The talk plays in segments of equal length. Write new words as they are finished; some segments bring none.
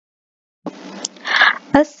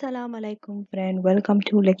Assalamu alaikum friend, welcome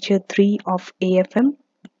to lecture 3 of AFM,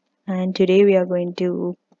 and today we are going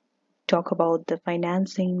to talk about the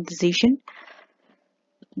financing decision.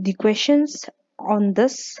 The questions on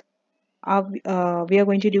this are we are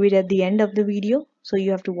going to do it at the end of the video, so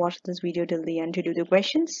you have to watch this video till the end to do the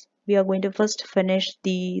questions. We are going to first finish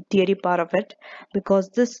the theory part of it because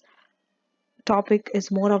this topic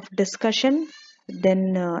is more of discussion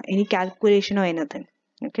than any calculation or anything.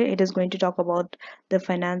 Okay, it is going to talk about the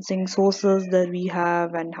financing sources that we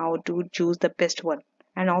have and how to choose the best one,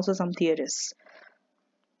 and also some theories.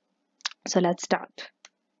 So let's start.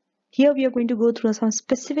 Here we are going to go through some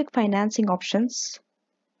specific financing options.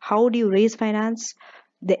 How do you raise finance?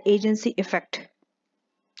 The agency effect.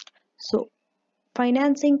 So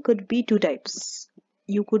financing could be two types.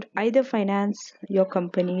 You could either finance your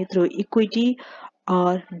company through equity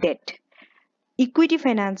or debt. Equity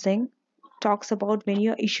financing talks about when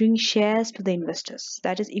you're issuing shares to the investors.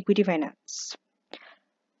 That is equity finance.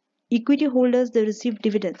 Equity holders, they receive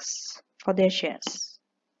dividends for their shares,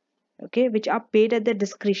 okay, which are paid at their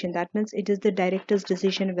discretion. That means it is the director's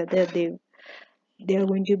decision whether they are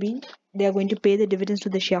going to pay the dividends to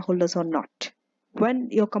the shareholders or not. When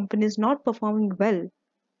your company is not performing well,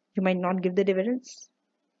 you might not give the dividends.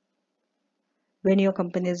 When your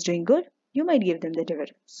company is doing good, you might give them the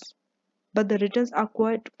dividends. But the returns are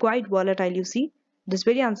quite volatile. You see, it is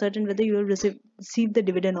very uncertain whether you will receive the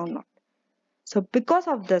dividend or not. So because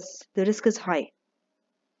of this, the risk is high.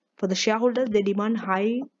 For the shareholders, they demand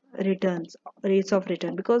high rates of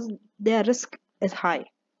return, because their risk is high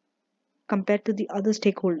compared to the other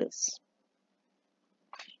stakeholders.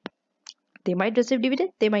 They might receive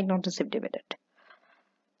dividend, they might not receive dividend.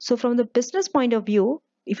 So from the business point of view,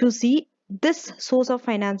 if you see this source of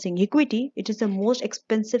financing, equity, it is the most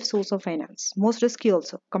expensive source of finance, most risky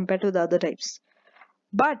also compared to the other types.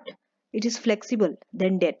 But it is flexible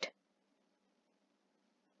than debt,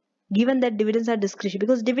 given that dividends are discretionary.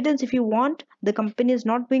 Because dividends, if you want, the company is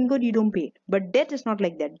not doing good, you don't pay. But debt is not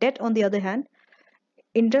like that. Debt, on the other hand,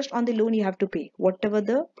 interest on the loan you have to pay, whatever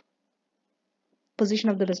the position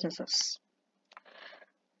of the business is.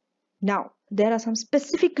 Now, there are some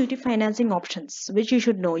specific equity financing options which you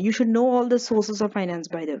should know. You should know all the sources of finance,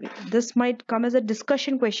 by the way. This might come as a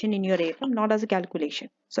discussion question in your AFM, not as a calculation.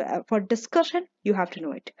 So for discussion, you have to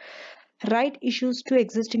know it. Right issues to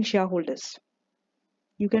existing shareholders.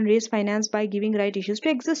 You can raise finance by giving right issues to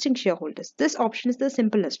existing shareholders. This option is the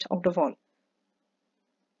simplest out of all.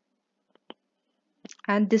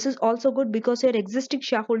 And this is also good because your existing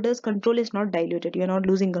shareholders' control is not diluted. You are not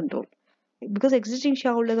losing control, because existing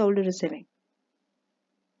shareholders are already receiving.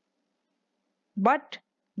 But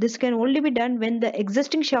this can only be done when the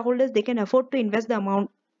existing shareholders, they can afford to invest the amount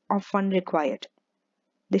of fund required.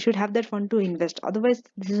 They should have that fund to invest. Otherwise,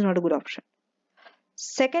 this is not a good option.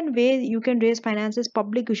 Second way you can raise finance is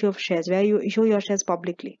public issue of shares, where you issue your shares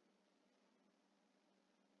publicly.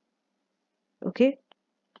 Okay.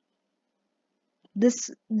 This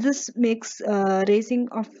makes raising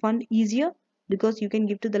of fund easier, because you can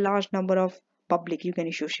give to the large number of public, you can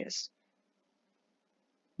issue shares.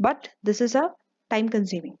 But this is a time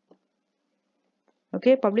consuming.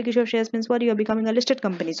 Okay, public issue of shares means what? You are becoming a listed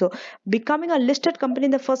company. So becoming a listed company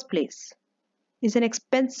in the first place is an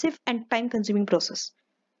expensive and time consuming process.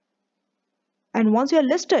 And once you are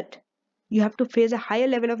listed, you have to face a higher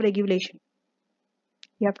level of regulation.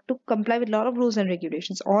 You have to comply with a lot of rules and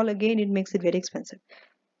regulations. All again, it makes it very expensive.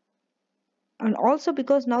 And also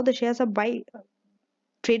because now the shares are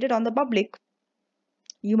traded on the public,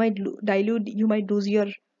 you might lose your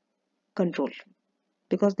control,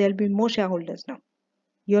 because there will be more shareholders now.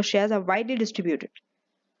 Your shares are widely distributed.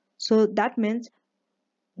 So that means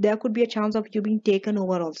there could be a chance of you being taken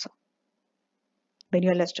over also when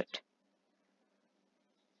you are listed.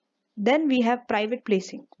 Then we have private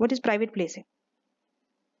placing. What is private placing?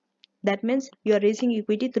 That means you are raising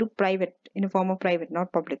equity through private, in a form of private,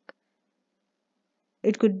 not public.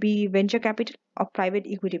 It could be venture capital or private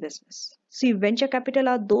equity business. See, venture capital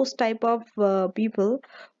are those type of people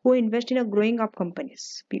who invest in a growing up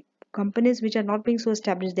companies. Companies which are not being so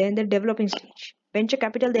established, they're in the developing stage. Venture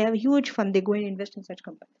capital, they have a huge fund, they go and invest in such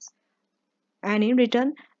companies. And in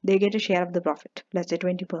return, they get a share of the profit. Let's say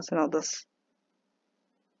 20% of this.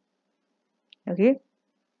 Okay.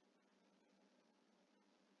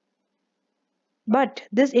 But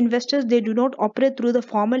these investors, they do not operate through the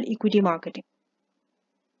formal equity marketing.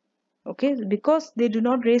 Okay, because they do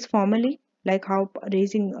not raise formally, like how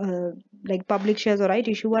raising like public shares or right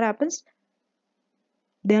issue, what happens?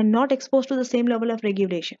 They are not exposed to the same level of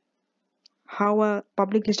regulation how a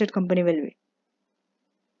public listed company will be.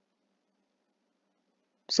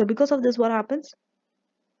 So because of this, what happens?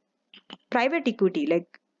 private equity,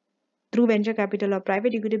 like through venture capital or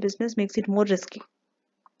private equity business, makes it more risky.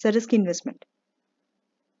 It's a risky investment.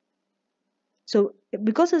 So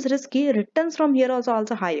because it's risky, returns from here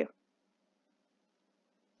also higher.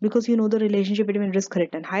 Because you know the relationship between risk and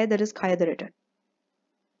return. Higher the risk, higher the return.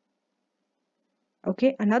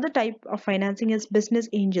 Okay, another type of financing is business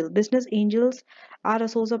angel. Business angels are a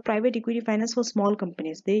source of private equity finance for small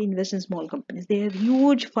companies. They invest in small companies. They have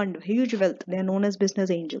huge fund, huge wealth. They are known as business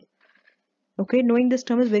angel. Okay, knowing this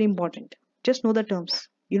term is very important. Just know the terms.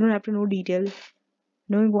 You don't have to know detail.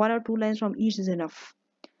 Knowing one or two lines from each is enough.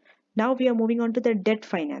 Now we are moving on to the debt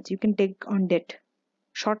finance. You can take on debt.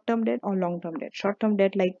 Short-term debt or long-term debt. Short-term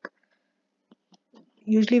debt, like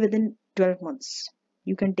usually within 12 months.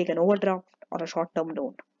 You can take an overdraft or a short-term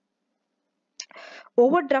loan.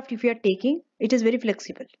 Overdraft, if you are taking, it is very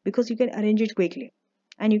flexible because you can arrange it quickly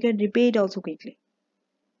and you can repay it also quickly.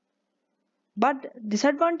 But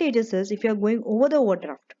disadvantages is if you are going over the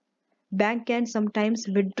overdraft, bank can sometimes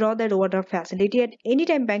withdraw that overdraft facility. At any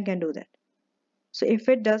time bank can do that. So if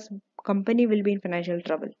it does, company will be in financial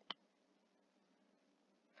trouble.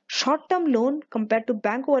 Short-term loan compared to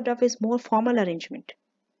bank overdraft is more formal arrangement.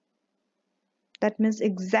 That means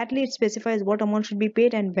exactly it specifies what amount should be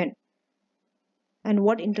paid and when, and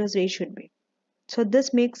what interest rate should be. So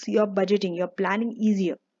this makes your budgeting, your planning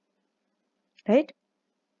easier, right?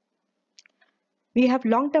 We have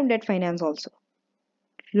long-term debt finance also.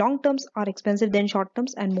 Long terms are expensive than short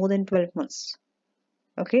terms and more than 12 months.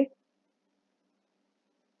 Okay.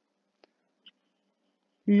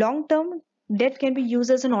 Long-term debt can be used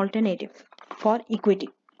as an alternative for equity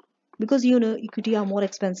because you know equity are more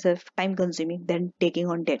expensive, time consuming than taking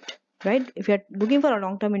on debt, right? If you're looking for a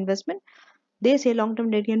long-term investment, they say long-term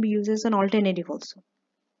debt can be used as an alternative also.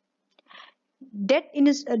 Debt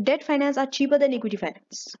finance are cheaper than equity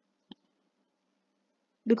finance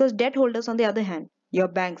because debt holders, on the other hand, your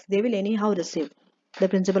banks, they will anyhow receive the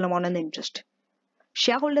principal amount and the interest.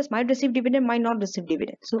 Shareholders might receive dividend, might not receive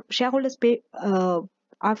dividend. So shareholders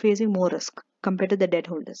are facing more risk compared to the debt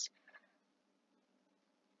holders.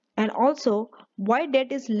 And also, why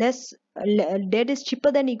debt is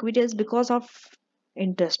cheaper than equity is because of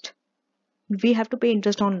interest. We have to pay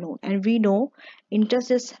interest on loan, and we know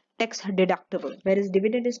interest is tax deductible, whereas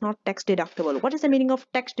dividend is not tax deductible. What is the meaning of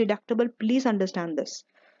tax deductible? Please understand this.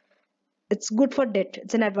 It's good for debt.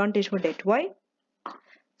 It's an advantage for debt. Why?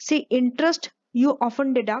 See, interest you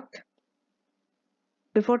often deduct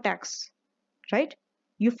before tax, right?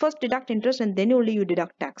 You first deduct interest and then only you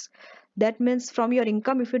deduct tax. That means from your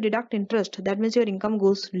income, if you deduct interest, that means your income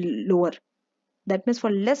goes lower. That means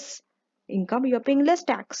for less income, you are paying less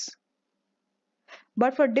tax.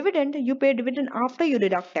 But for dividend, you pay dividend after you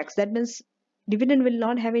deduct tax. That means dividend will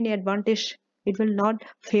not have any advantage. It will not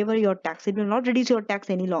favor your tax. It will not reduce your tax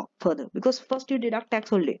any further because first you deduct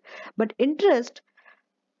tax only. But interest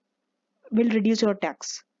will reduce your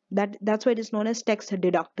tax. That's why it is known as tax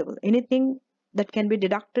deductible. Anything that can be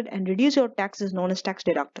deducted and reduce your tax is known as tax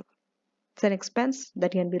deductible. It's an expense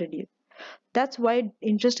that can be reduced. That's why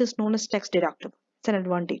interest is known as tax deductible. It's an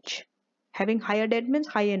advantage. Having higher debt means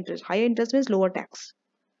higher interest. Higher interest means lower tax.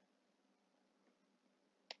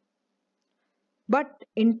 But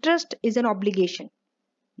interest is an obligation.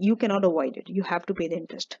 You cannot avoid it. You have to pay the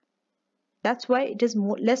interest. That's why it is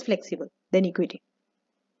less flexible than equity.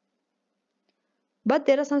 But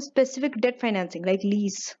there are some specific debt financing like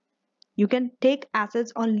lease. You can take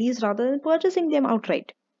assets on lease rather than purchasing them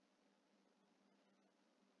outright.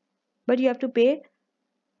 But you have to pay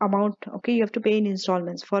amount, okay? You have to pay in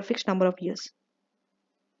installments for a fixed number of years.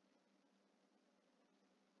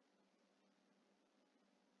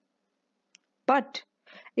 But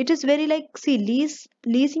it is very like, see,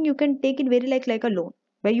 leasing you can take it very like a loan,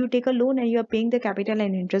 where you take a loan and you are paying the capital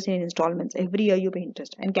and interest in installments. Every year you pay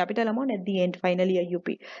interest and capital amount at the end, final year you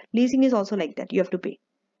pay. Leasing is also like that. You have to pay.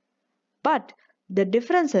 But the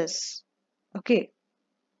difference is, okay,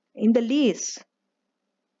 in the lease,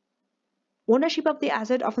 ownership of the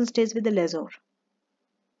asset often stays with the lessor.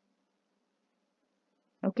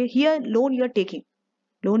 Okay, here loan you are taking.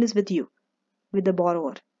 Loan is with you, with the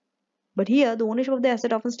borrower. But here the ownership of the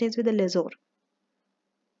asset often stays with the lessor.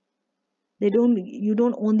 You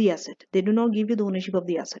don't own the asset. They do not give you the ownership of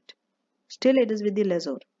the asset. Still it is with the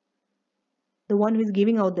lessor. The one who is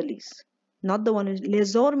giving out the lease. Not the one who is,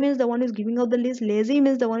 lessor means the one who is giving out the lease. Lessee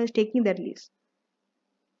means the one who is taking that lease.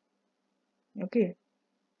 Okay.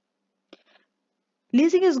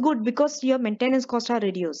 Leasing is good because your maintenance costs are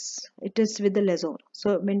reduced. It is with the lessor.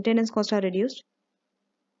 So maintenance costs are reduced.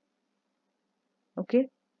 Okay.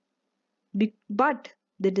 But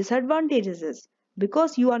the disadvantages is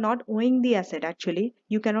Because you are not owing the asset, actually,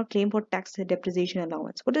 you cannot claim for tax depreciation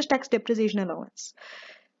allowance. What is tax depreciation allowance?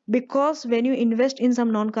 Because when you invest in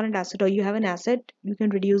some non-current asset or you have an asset, you can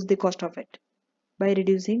reduce the cost of it by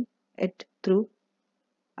reducing it through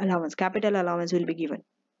allowance. Capital allowance will be given.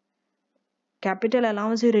 Capital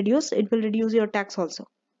allowance you reduce, it will reduce your tax also.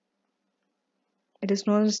 It is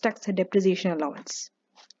known as tax depreciation allowance.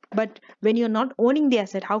 But when you're not owning the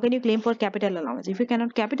asset, how can you claim for capital allowance? If you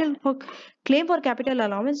cannot claim for capital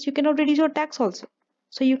allowance, you cannot reduce your tax also.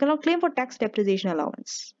 So you cannot claim for tax depreciation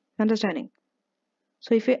allowance. Understanding?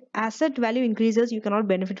 So if your asset value increases, you cannot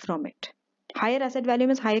benefit from it. Higher asset value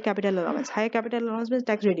means higher capital allowance. Higher capital allowance means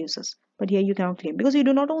tax reduces. But here you cannot claim because you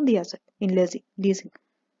do not own the asset in leasing.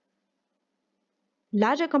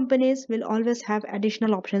 Larger companies will always have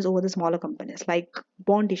additional options over the smaller companies, like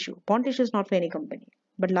bond issue. Bond issue is not for any company,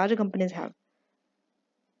 but larger companies have.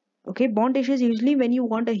 Okay, bond issue is usually when you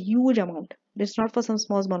want a huge amount. It's not for some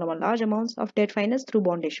small amount. Large amounts of debt finance through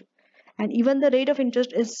bond issue. And even the rate of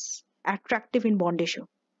interest is attractive in bond issue.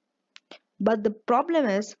 But the problem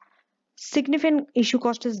is significant issue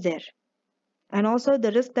cost is there. And also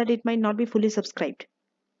the risk that it might not be fully subscribed.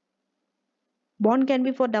 Bond can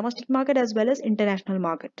be for domestic market as well as international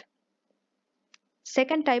market.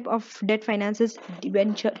 Second type of debt finance is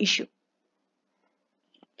debenture issue.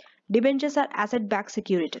 Debentures are asset-backed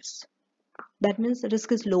securities. That means the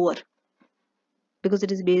risk is lower because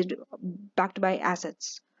it is backed by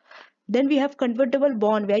assets. Then we have convertible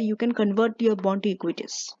bond where you can convert your bond to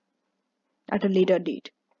equities at a later date.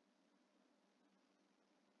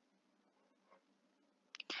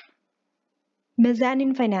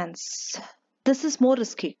 Mezzanine finance. This is more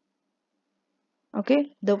risky.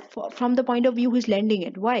 Okay, from the point of view who is lending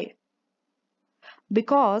it. Why?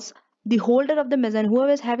 Because the holder of the mezzanine,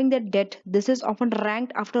 whoever is having that debt, this is often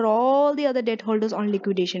ranked after all the other debt holders on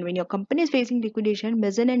liquidation. When your company is facing liquidation,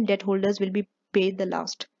 mezzanine debt holders will be paid the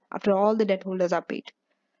last after all the debt holders are paid.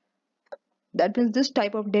 That means this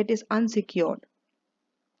type of debt is unsecured.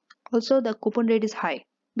 Also, the coupon rate is high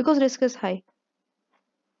because risk is high.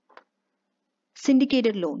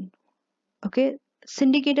 Syndicated loan. Okay,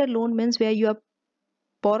 syndicated loan means where you are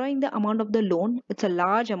borrowing the amount of the loan. It's a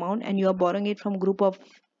large amount and you are borrowing it from group of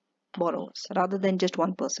borrowers rather than just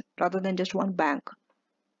one person, rather than just one bank.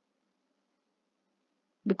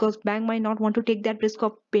 Because bank might not want to take that risk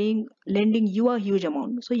of lending you a huge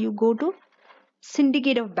amount. So you go to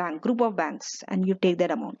syndicate of bank, group of banks, and you take that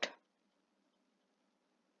amount.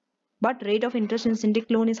 But rate of interest in syndicate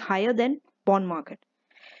loan is higher than bond market.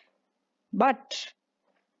 But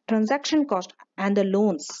transaction cost and the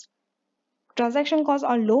loans. Transaction costs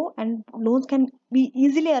are low and loans can be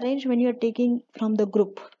easily arranged when you are taking from the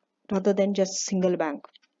group rather than just single bank.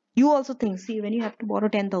 You also think, see, when you have to borrow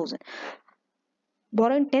 10,000,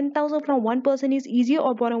 borrowing 10,000 from one person is easier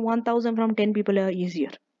or borrowing 1,000 from 10 people are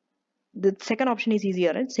easier? The second option is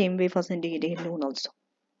easier, right? Same way for syndicated loan also.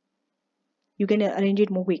 You can arrange it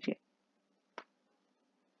more quickly.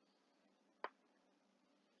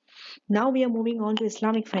 Now we are moving on to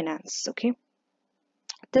Islamic finance. Okay,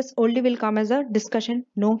 this only will come as a discussion,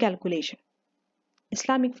 no calculation.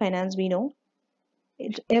 Islamic finance, we know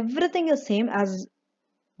everything is same as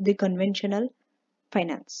the conventional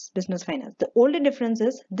finance, business finance. The only difference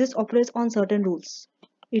is this operates on certain rules.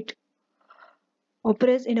 It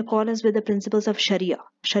operates in accordance with the principles of Sharia.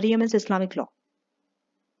 Sharia means Islamic law.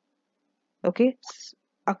 Okay,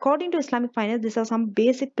 according to Islamic finance, these are some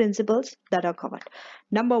basic principles that are covered.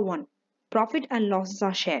 Number one, profit and losses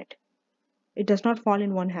are shared. It does not fall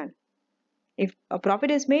in one hand. If a profit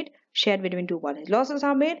is made, shared between two parties. Losses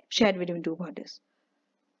are made, shared between two parties.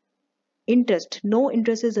 Interest, no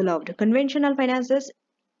interest is allowed. Conventional finances,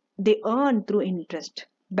 they earn through interest.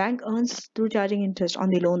 Bank earns through charging interest on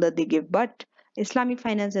the loan that they give, but Islamic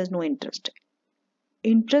finance has no interest.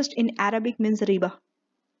 Interest in Arabic means riba.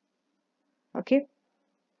 Okay.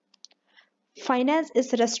 Finance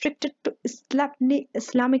is restricted to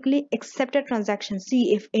Islamically accepted transactions.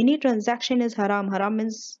 See, if any transaction is haram, haram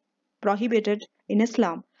means prohibited in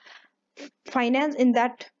Islam. Finance in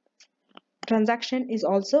that transaction is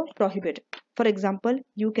also prohibited. For example,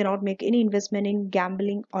 you cannot make any investment in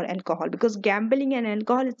gambling or alcohol because gambling and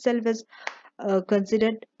alcohol itself is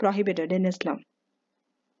considered prohibited in Islam.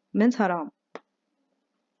 Means haram.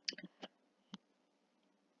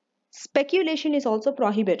 Speculation is also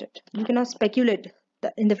prohibited. You cannot speculate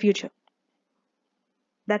in the future.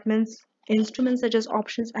 That means instruments such as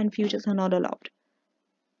options and futures are not allowed.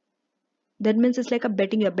 That means it's like a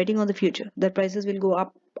betting. You're betting on the future. The prices will go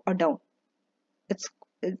up or down.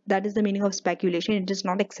 That is the meaning of speculation. It is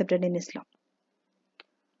not accepted in Islam.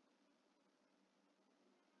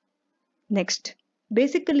 Next,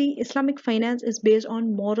 Basically, Islamic finance is based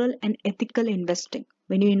on moral and ethical investing.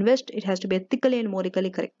 When you invest, it has to be ethically and morally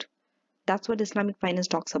correct. That's what Islamic finance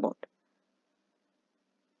talks about.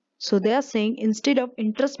 So they are saying instead of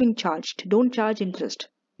interest being charged, don't charge interest.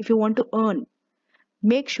 If you want to earn,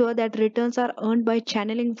 make sure that returns are earned by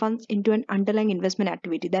channeling funds into an underlying investment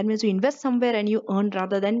activity. That means you invest somewhere and you earn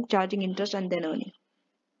rather than charging interest and then earning.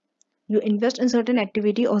 You invest in certain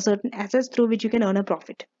activity or certain assets through which you can earn a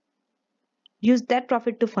profit. Use that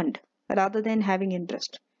profit to fund rather than having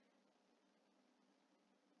interest.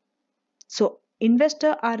 So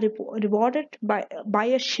investors are rewarded by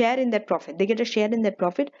a share in that profit. They get a share in that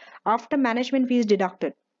profit after management fees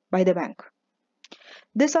deducted by the bank.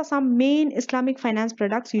 These are some main Islamic finance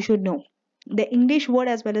products you should know. The English word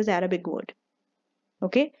as well as the Arabic word.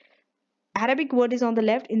 Okay. Arabic word is on the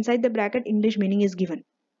left. Inside the bracket, English meaning is given.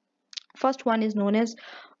 First one is known as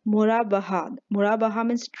Murabaha. Murabaha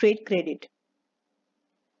means trade credit.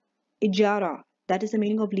 Ijara, that is the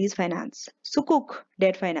meaning of lease finance. Sukuk,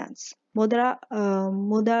 debt finance.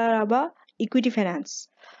 Mudaraba, equity finance.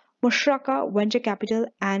 Mushraka, venture capital.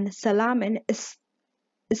 And Salam and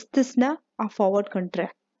Istisna, a forward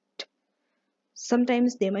contract.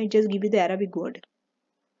 Sometimes they might just give you the Arabic word.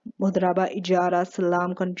 Mudaraba, Ijara,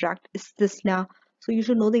 Salam, contract, Istisna. So you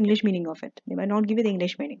should know the English meaning of it. They might not give you the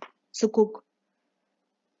English meaning. Sukuk,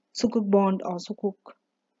 Sukuk bond or Sukuk,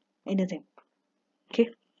 anything. Okay.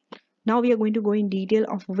 Now we are going to go in detail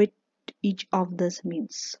of what each of this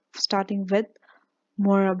means. Starting with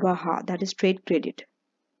Murabaha, that is trade credit.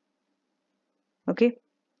 Okay.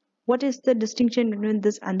 What is the distinction between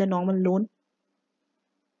this and the normal loan?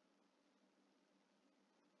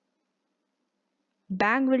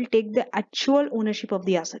 Bank will take the actual ownership of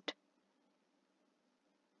the asset.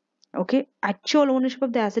 Okay. Actual ownership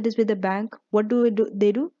of the asset is with the bank. What do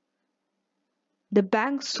they do? The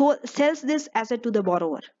bank sells this asset to the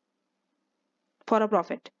borrower for a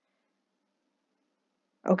profit.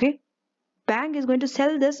 Okay. Bank is going to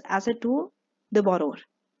sell this asset to the borrower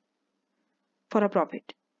for a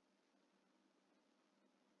profit.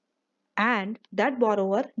 And that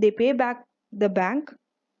borrower, they pay back the bank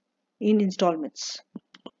in installments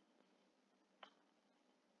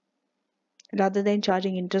rather than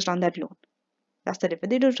charging interest on that loan. That's the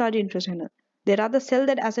difference. They don't charge interest on it. They rather sell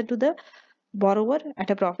that asset to the borrower at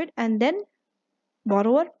a profit, and then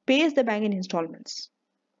borrower pays the bank in installments.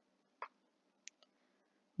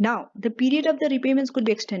 Now, the period of the repayments could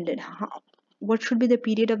be extended. What should be the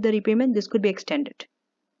period of the repayment? This could be extended.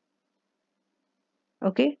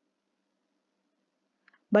 Okay.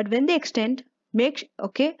 But when they extend,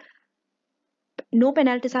 no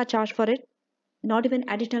penalties are charged for it. Not even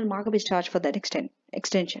additional markup is charged for that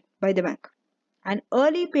extension by the bank. And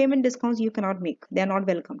early payment discounts you cannot make. They are not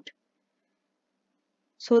welcomed.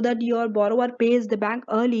 So that your borrower pays the bank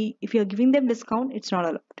early, if you are giving them discount, it's not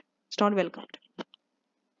allowed. It's not welcomed.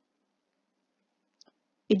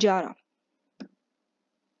 Ijara.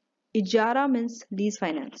 Ijara means lease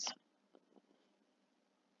finance.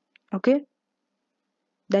 Okay.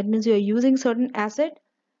 That means you are using certain asset.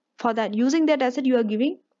 For that, using that asset, you are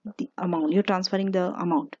giving the amount. You're transferring the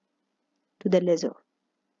amount to the lessor.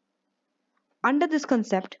 Under this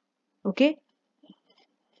concept, okay,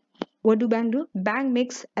 what do bank do? Bank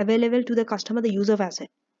makes available to the customer the use of asset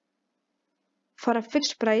for a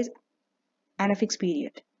fixed price and a fixed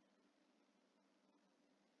period.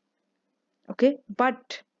 Okay,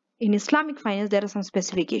 but in Islamic finance, there are some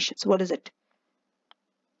specifications. What is it?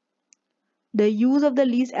 The use of the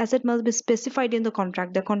lease asset must be specified in the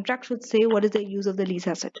contract. The contract should say what is the use of the lease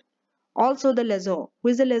asset. Also the lessor. Who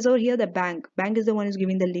is the lessor here? The bank. Bank is the one who is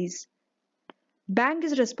giving the lease. Bank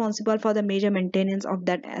is responsible for the major maintenance of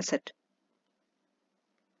that asset.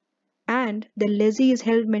 And the lessee is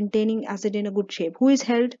held maintaining asset in a good shape. Who is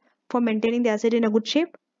held for maintaining the asset in a good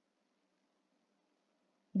shape?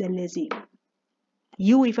 The lessee.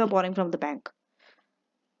 You, if you are borrowing from the bank.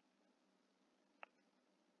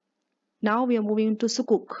 Now we are moving to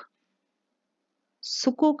Sukuk.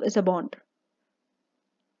 Sukuk is a bond.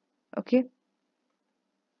 Okay.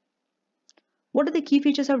 What are the key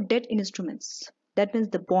features of debt instruments? That means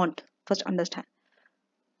the bond. First understand.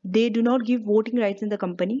 They do not give voting rights in the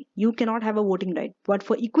company. You cannot have a voting right. But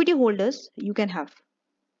for equity holders, you can have.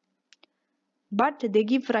 But they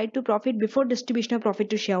give right to profit before distribution of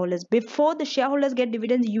profit to shareholders. Before the shareholders get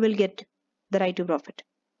dividends, you will get the right to profit.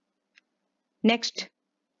 Next,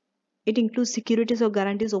 it includes securities or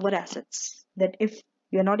guarantees over assets. That if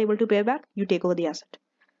you are not able to pay back, you take over the asset.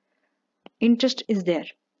 Interest is there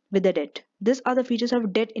with the debt. These are the features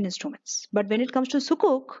of debt instruments. But when it comes to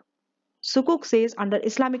Sukuk, Sukuk says under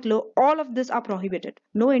Islamic law, all of these are prohibited.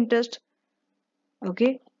 No interest,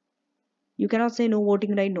 Okay, you cannot say no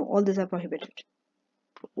voting right, no, all these are prohibited.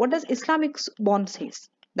 What does Islamic bond says?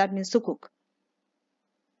 That means sukuk.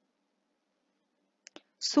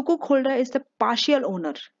 Sukuk holder is the partial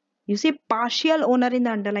owner. You see, partial owner in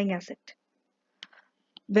the underlying asset.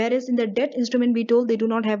 Whereas in the debt instrument, we told they do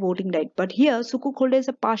not have voting right. But here, sukuk holder is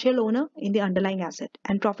a partial owner in the underlying asset,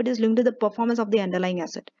 and profit is linked to the performance of the underlying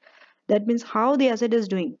asset. That means how the asset is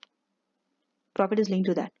doing. Profit is linked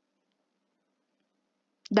to that.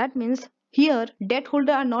 That means here, debt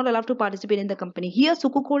holder are not allowed to participate in the company. Here,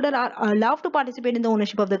 sukuk holder are allowed to participate in the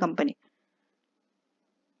ownership of the company,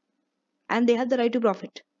 and they have the right to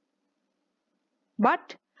profit.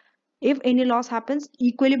 But if any loss happens,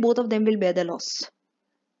 equally both of them will bear the loss.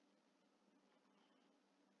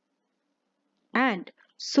 And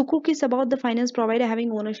sukuk is about the finance provider having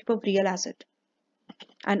ownership of real asset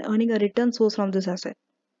and earning a return source from this asset.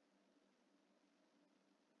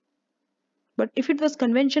 But if it was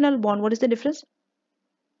conventional bond, what is the difference?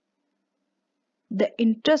 The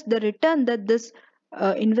interest, the return that this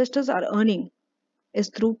investors are earning is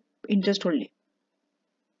through interest only.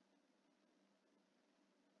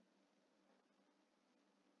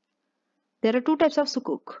 There are two types of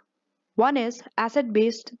sukuk. One is asset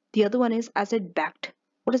based, the other one is asset backed.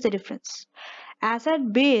 What is the difference?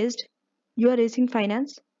 Asset based, you are raising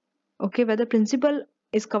finance, okay, where the principal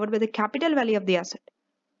is covered by the capital value of the asset.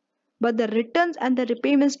 But the returns and the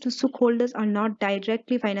repayments to sukuk holders are not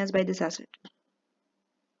directly financed by this asset.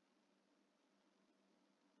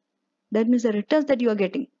 That means the returns that you are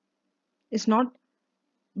getting is not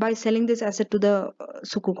by selling this asset to the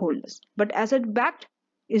sukuk holders, but asset backed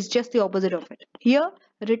is just the opposite of it. Here,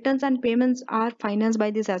 returns and payments are financed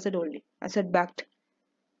by this asset only, asset backed.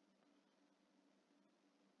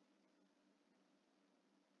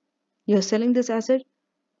 You are selling this asset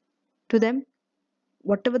to them,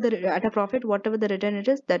 whatever the at a profit, whatever the return it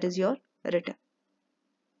is, that is your return,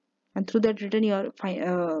 and through that return you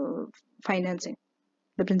are financing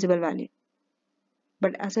the principal value.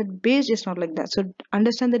 But asset based is not like that. So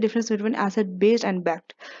understand the difference between asset based and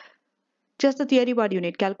backed. Just the theory part you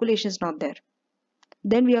need, calculation is not there.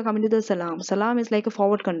 Then we are coming to the salam. Salam is like a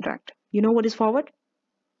forward contract. You know what is forward?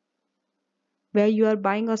 Where you are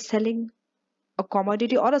buying or selling a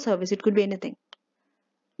commodity or a service, it could be anything.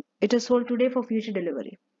 It is sold today for future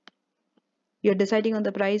delivery. You're deciding on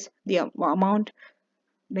the price, the amount,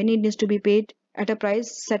 when it needs to be paid at a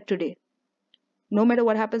price set today, no matter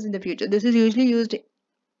what happens in the future. This is usually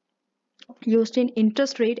used in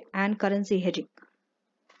interest rate and currency hedging.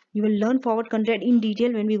 You will learn forward contract in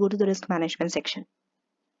detail when we go to the risk management section.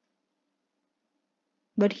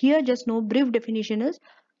 But here just no brief definition is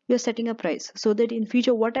you're setting a price so that in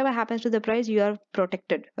future whatever happens to the price you are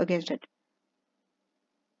protected against it.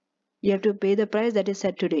 You have to pay the price that is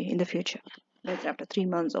set today in the future. Let's say after 3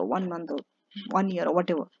 months or 1 month or 1 year or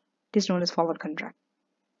whatever. It is known as forward contract.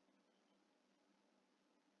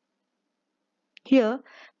 Here,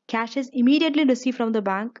 cash is immediately received from the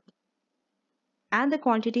bank, and the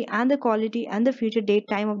quantity and the quality and the future date,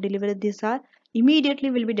 time of delivery, these are immediately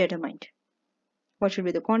will be determined. What should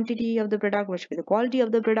be the quantity of the product, what should be the quality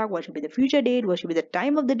of the product, what should be the future date, what should be the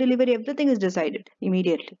time of the delivery, everything is decided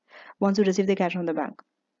immediately once you receive the cash from the bank.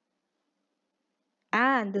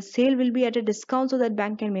 And the sale will be at a discount so that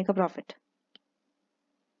bank can make a profit.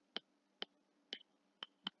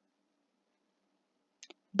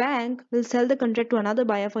 Bank will sell the contract to another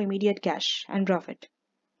buyer for immediate cash and profit.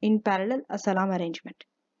 In parallel, a salam arrangement.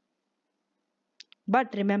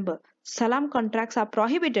 But remember, salam contracts are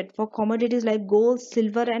prohibited for commodities like gold,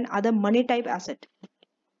 silver and other money type asset.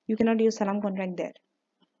 You cannot use salam contract there.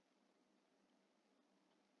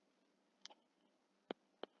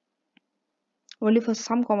 Only for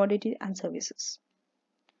some commodities and services.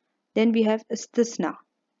 Then we have istisna.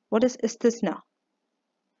 What is istisna?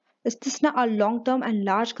 Istisna are long-term and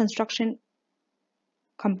large construction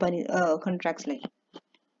contracts like.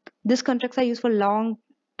 These contracts are used for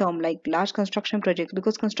long-term, like large construction projects,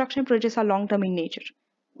 because construction projects are long-term in nature.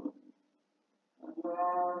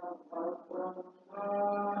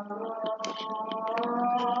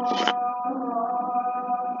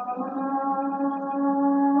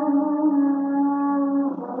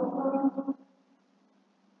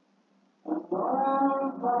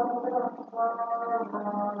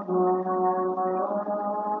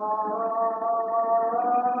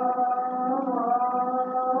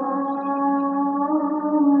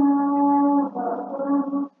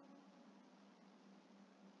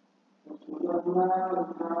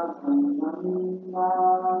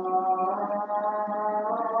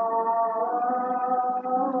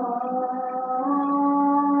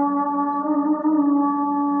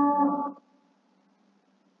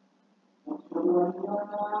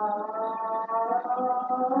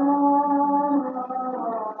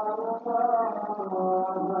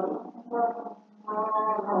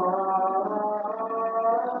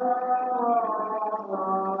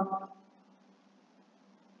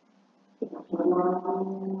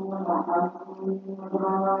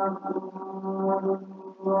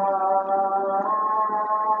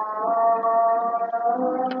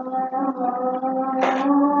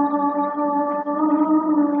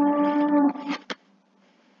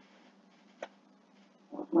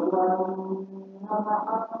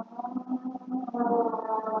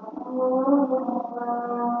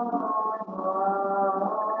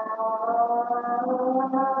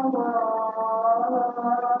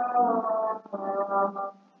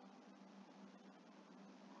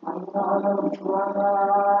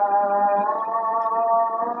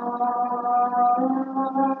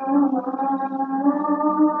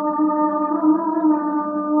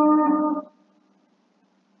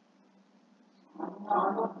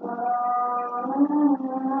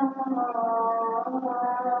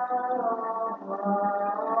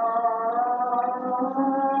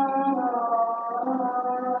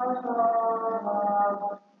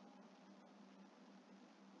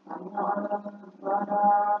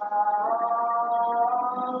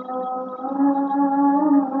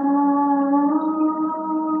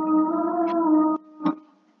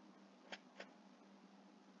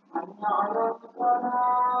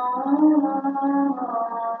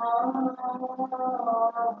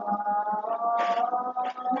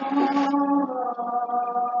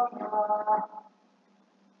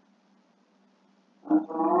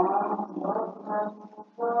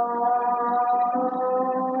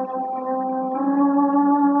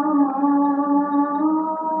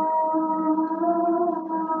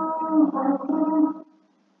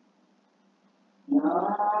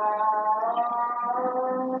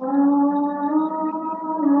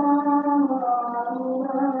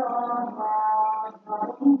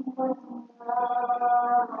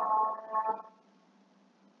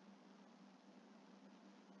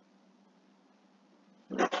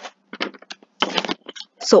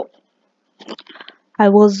 So I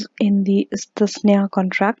was in the Istisna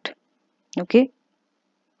contract. Okay.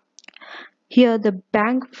 Here the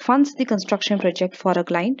bank funds the construction project for a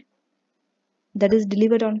client that is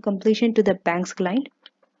delivered on completion to the bank's client.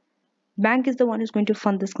 Bank is the one who's going to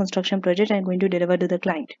fund this construction project and going to deliver to the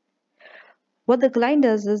client. What the client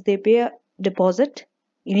does is they pay a deposit,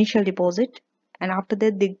 initial deposit, and after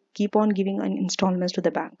that they keep on giving an installments to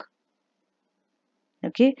the bank.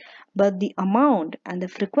 Okay, but the amount and the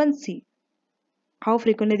frequency, how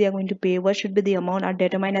frequently they are going to pay, what should be the amount, are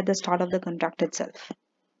determined at the start of the contract itself.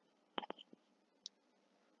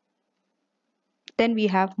 Then we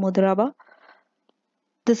have Mudaraba.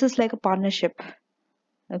 This is like a partnership.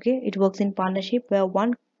 Okay, it works in partnership where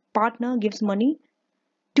one partner gives money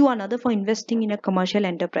to another for investing in a commercial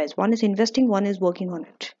enterprise. One is investing, one is working on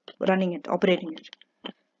it, running it, operating it.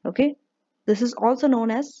 Okay, this is also known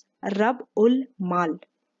as Rab ul Mal.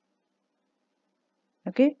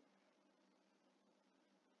 Okay,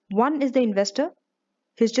 one is the investor,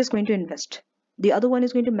 he's just going to invest. The other one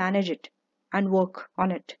is going to manage it and work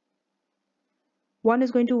on it. One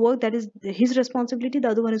is going to work, that is his responsibility, the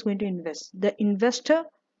other one is going to invest. The investor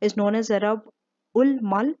is known as Rab ul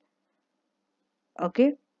Mal.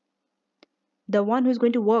 Okay, the one who is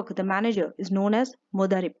going to work, the manager, is known as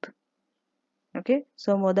Mudarib. Okay,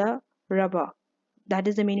 so Mudaraba, that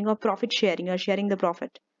is the meaning of profit sharing. You are sharing the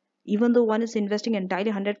profit. Even though one is investing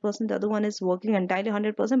entirely 100%, the other one is working entirely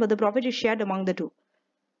 100%, but the profit is shared among the two.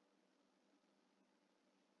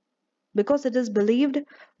 Because it is believed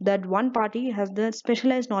that one party has the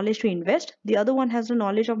specialized knowledge to invest, the other one has the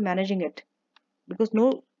knowledge of managing it. Because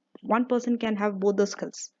no one person can have both the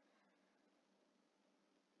skills.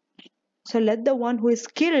 So let the one who is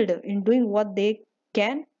skilled in doing what they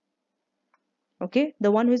can, okay,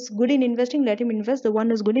 the one who is good in investing, let him invest. The one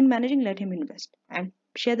who is good in managing, let him invest and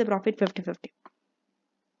share the profit 50-50.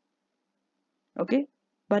 Okay,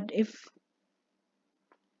 but if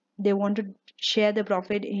they want to share the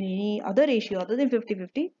profit in any other ratio other than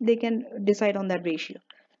 50-50, they can decide on that ratio.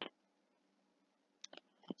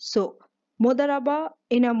 So Mudaraba,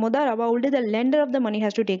 in a Mudaraba, only the lender of the money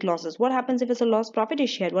has to take losses. What happens if it's a loss? Profit is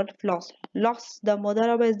shared. What loss? Loss. The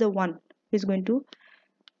Mudaraba is the one who is going to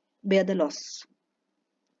bear the loss.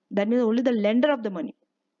 That means only the lender of the money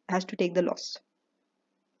has to take the loss.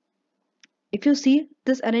 If you see,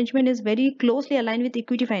 this arrangement is very closely aligned with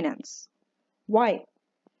equity finance. Why?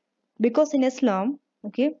 Because in Islam,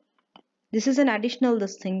 okay, this is an additional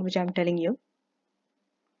this thing which I'm telling you.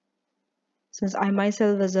 Since I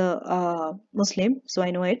myself is a Muslim, so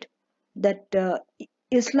I know it. that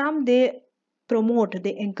Islam, they promote,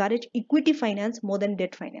 they encourage equity finance more than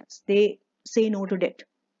debt finance. They say no to debt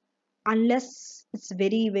unless it's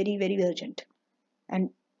very, very, very urgent, and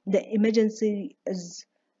the emergency is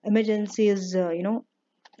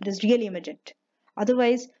it is really emergent.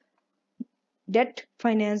 Otherwise, debt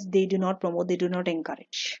finance they do not promote, they do not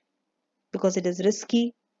encourage, because it is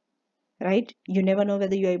risky, right? You never know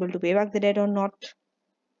whether you're able to pay back the debt or not,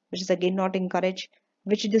 which is again not encouraged,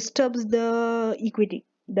 which disturbs the equity,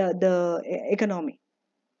 the economy,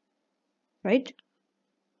 right?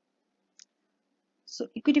 So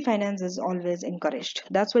equity finance is always encouraged.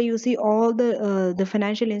 That's why you see all the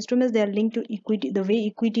financial instruments, they are linked to equity, the way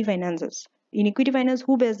equity finances. In equity finance,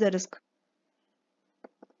 who bears the risk?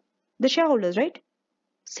 The shareholders, right?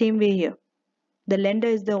 Same way here. The lender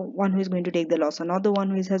is the one who is going to take the loss, and not the one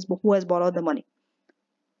who has borrowed the money.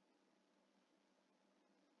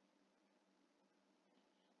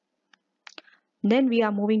 Then we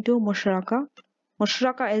are moving to musharaka.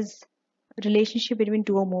 Musharaka is relationship between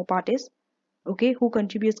two or more parties, okay, who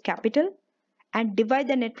contributes capital and divide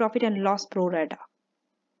the net profit and loss pro rata.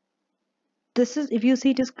 This is, if you see,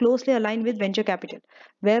 it is closely aligned with venture capital,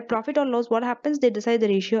 where profit or loss, what happens, they decide the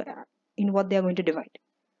ratio in what they are going to divide.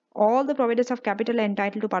 All the providers of capital are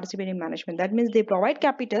entitled to participate in management. That means they provide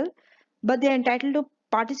capital, but they are entitled to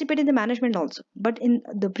participate in the management also. But in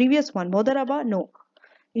the previous one, Modaraba, no.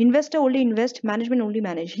 Investor only invest, management only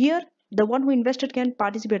manage. Here, the one who invested can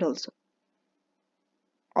participate also.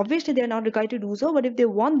 Obviously, they are not required to do so, but if they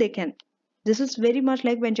want, they can. This is very much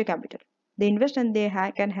like venture capital. They invest and they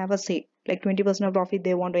can have a say, like 20% of profit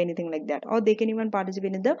they want or anything like that. Or they can even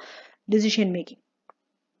participate in the decision making.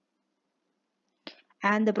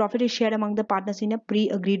 And the profit is shared among the partners in a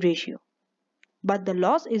pre-agreed ratio. But the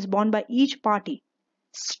loss is borne by each party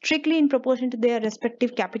strictly in proportion to their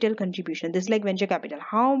respective capital contribution. This is like venture capital.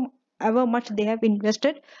 However much they have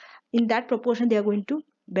invested, in that proportion they are going to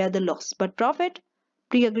bear the loss. But profit,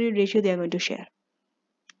 pre-agreed ratio, they are going to share.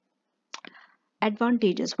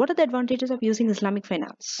 Advantages. What are the advantages of using Islamic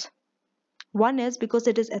finance? One is because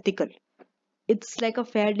it is ethical. It's like a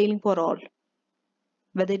fair dealing for all.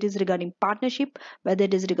 Whether it is regarding partnership, whether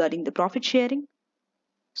it is regarding the profit sharing.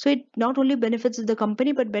 So it not only benefits the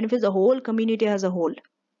company, but benefits the whole community as a whole.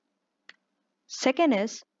 Second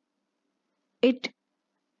is, it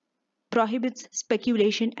prohibits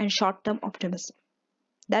speculation and short-term optimism.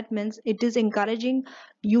 That means it is encouraging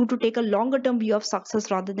you to take a longer-term view of success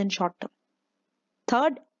rather than short-term.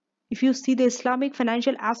 Third, if you see the Islamic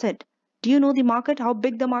financial asset, do you know the market, how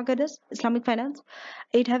big the market is, Islamic finance?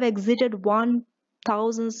 It have exited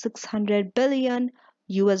 1,600 billion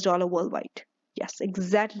US dollar worldwide. Yes,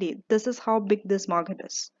 exactly. This is how big this market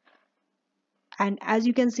is. And as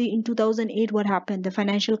you can see, in 2008, what happened? The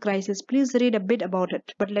financial crisis. Please read a bit about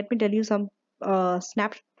it. But let me tell you some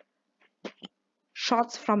snapshots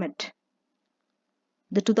from it.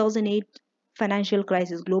 The 2008 financial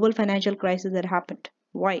crisis, global financial crisis that happened.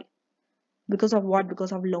 Why? Because of what?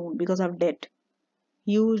 Because of loan, because of debt.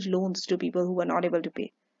 Huge loans to people who were not able to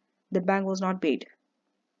pay. The bank was not paid.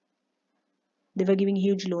 They were giving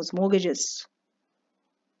huge loans, mortgages.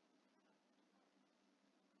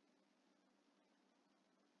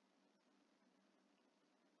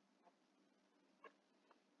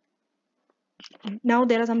 Now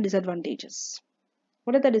there are some disadvantages.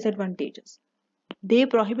 What are the disadvantages? They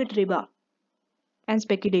prohibit riba and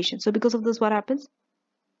speculation. So because of this, what happens?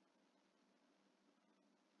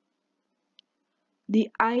 The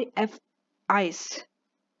IFIs,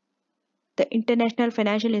 the international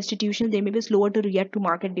financial institutions, they may be slower to react to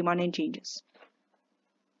market demand and changes.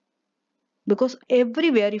 Because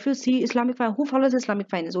everywhere, if you see Islamic finance, who follows Islamic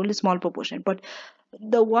finance? Only small proportion. But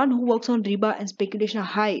the one who works on riba and speculation are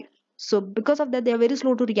high. So because of that, they are very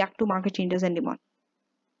slow to react to market changes and demand.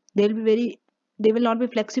 They will not be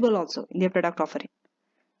flexible also in their product offering.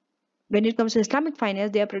 When it comes to Islamic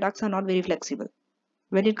finance, their products are not very flexible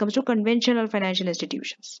when it comes to conventional financial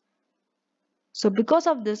institutions. So because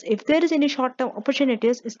of this, if there is any short-term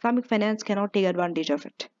opportunities, Islamic finance cannot take advantage of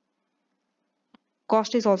it.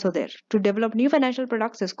 Cost is also there. To develop new financial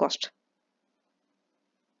products is cost.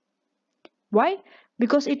 Why?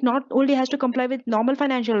 Because it not only has to comply with normal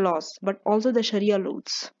financial laws, but also the Sharia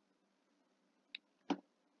laws.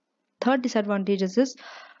 Third disadvantage is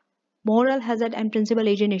moral hazard and principal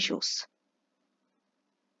agent issues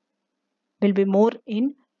will be more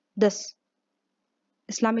in this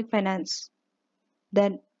Islamic finance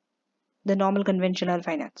than the normal conventional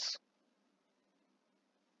finance.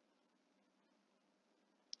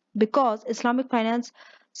 Because Islamic finance,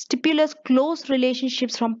 Stipulates close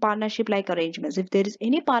relationships from partnership like arrangements. If there is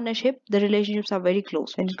any partnership, the relationships are very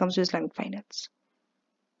close when it comes to Islamic finance.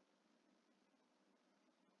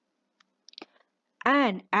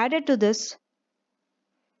 And added to this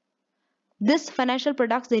financial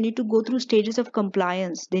products, they need to go through stages of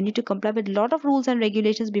compliance. They need to comply with a lot of rules and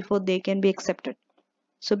regulations before they can be accepted.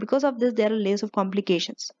 So because of this, there are layers of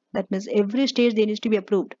complications. That means every stage they need to be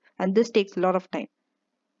approved, and this takes a lot of time.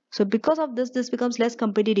 So because of this becomes less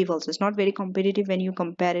competitive also. It's not very competitive when you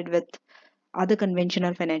compare it with other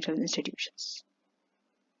conventional financial institutions.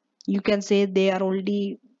 You can say they are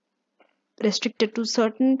already restricted to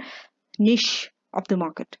certain niche of the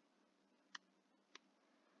market.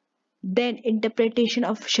 Then interpretation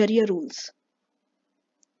of Sharia rules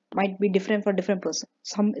might be different for different person.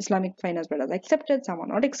 Some Islamic finance products are accepted, some are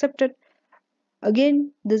not accepted.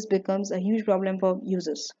 Again, this becomes a huge problem for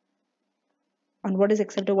users on what is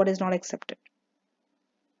accepted, what is not accepted.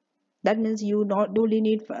 That means you not only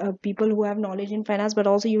need people who have knowledge in finance, but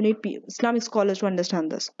also you need Islamic scholars to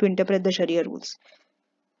understand this, to interpret the Sharia rules.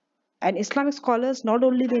 And Islamic scholars, not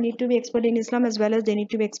only they need to be expert in Islam, as well as they need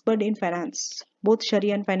to be expert in finance. Both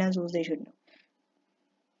Sharia and finance rules they should know.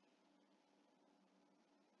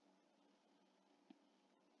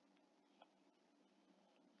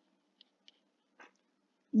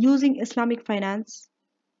 Using Islamic finance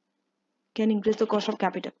can increase the cost of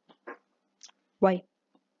capital. Why?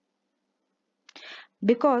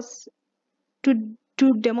 Because to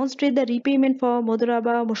demonstrate the repayment for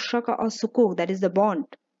Mudaraba, Mushraka or Sukuk, that is the bond,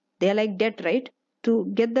 they are like debt, right? To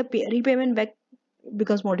get the repayment back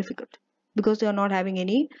becomes more difficult because they are not having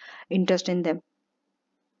any interest in them.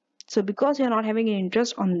 So because you are not having any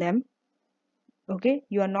interest on them, okay,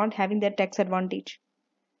 you are not having that tax advantage,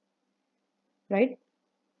 right?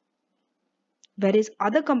 Whereas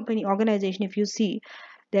other company organization, if you see,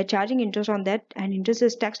 they're charging interest on that, and interest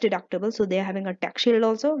is tax deductible, so they're having a tax shield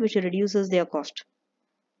also, which reduces their cost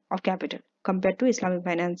of capital compared to Islamic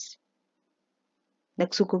finance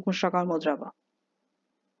like Sukuk, Mushraka or Mudraba.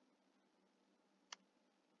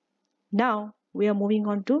 Now we are moving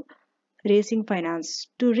on to raising finance.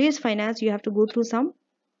 To raise finance, you have to go through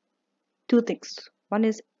two things. One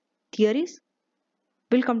is theories.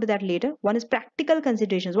 We'll come to that later. One is practical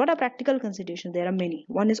considerations. What are practical considerations? There are many.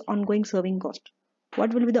 One is ongoing serving cost.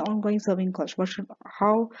 What will be the ongoing serving cost?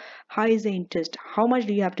 How high is the interest? How much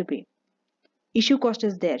do you have to pay? Issue cost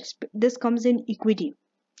is there. This comes in equity.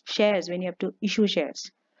 Shares, when you have to issue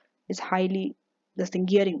shares, is highly this thing.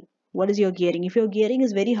 Gearing. What is your gearing? If your gearing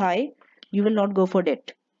is very high, you will not go for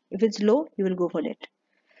debt. If it's low, you will go for debt.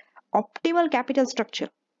 Optimal capital structure.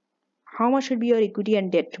 How much should be your equity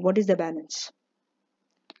and debt? What is the balance?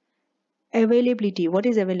 Availability. What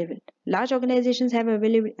is available? Large organizations have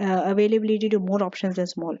availability to more options than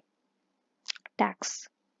small. Tax.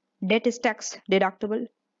 Debt is tax deductible.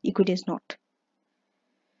 Equity is not.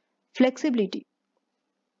 Flexibility.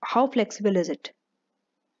 How flexible is it?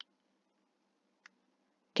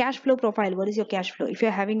 Cash flow profile. What is your cash flow? If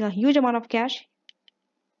you're having a huge amount of cash,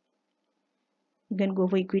 you can go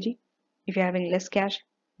for equity. If you're having less cash,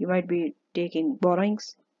 you might be taking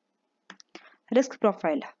borrowings. Risk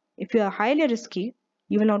profile. If you are highly risky,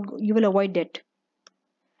 you will avoid debt.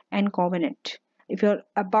 And covenant. If you're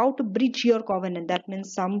about to breach your covenant, that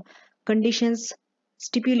means some conditions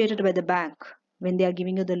stipulated by the bank when they are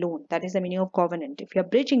giving you the loan. That is the meaning of covenant. If you're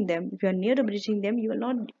breaching them, if you're near to breaching them, you will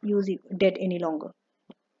not use debt any longer.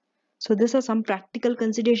 So these are some practical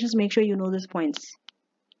considerations. Make sure you know these points.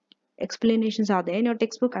 Explanations are there in your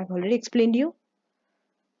textbook. I've already explained you.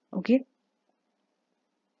 Okay.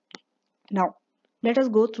 Now, let us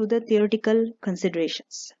go through the theoretical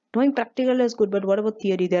considerations. Knowing practical is good, but what about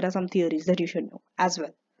theory? There are some theories that you should know as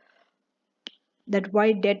well. That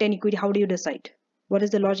why debt and equity, how do you decide? What is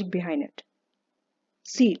the logic behind it?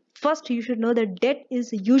 See, first you should know that debt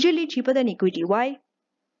is usually cheaper than equity. Why?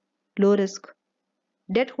 Low risk.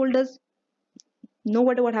 Debt holders, no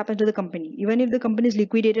matter what happens to the company, even if the company is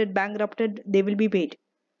liquidated, bankrupted, they will be paid.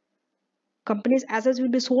 Companies' assets will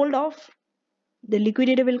be sold off, the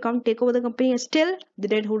liquidator will come take over the company, and still the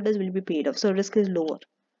debt holders will be paid off. So risk is lower.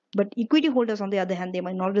 But equity holders, on the other hand, they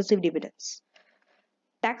might not receive dividends.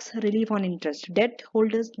 Tax relief on interest. Debt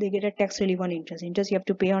holders, they get a tax relief on interest. Interest you have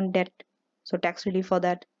to pay on debt, so tax relief for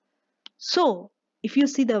that. So if you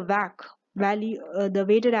see the WACC value, the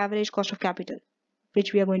weighted average cost of capital,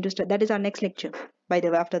 which we are going to study, that is our next lecture, by the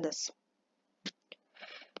way, after this,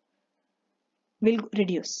 will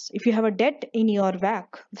reduce. If you have a debt in your WACC,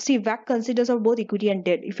 see, WACC considers of both equity and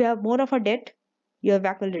debt. If you have more of a debt, your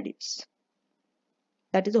WACC will reduce.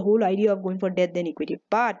 That is the whole idea of going for debt than equity.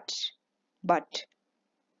 But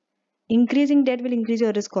Increasing debt will increase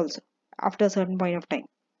your risk also after a certain point of time,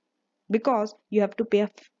 because you have to pay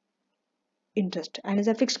interest and it's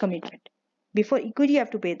a fixed commitment. Before equity, you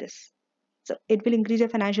have to pay this. So it will increase your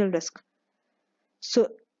financial risk. So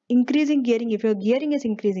increasing gearing, if your gearing is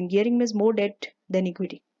increasing, gearing means more debt than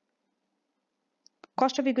equity.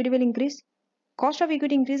 Cost of equity will increase. Cost of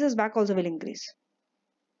equity increases, back also will increase.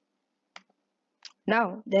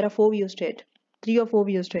 Now there are 4 views to it. 3 or 4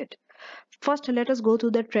 views to it. First, let us go to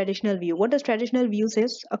the traditional view. What does traditional view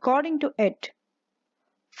says? According to it,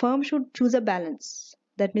 firm should choose a balance.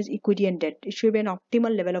 That means equity and debt. It should be an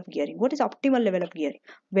optimal level of gearing. What is optimal level of gearing?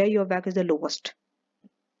 Where your WACC is the lowest.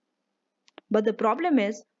 But the problem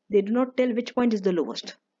is they do not tell which point is the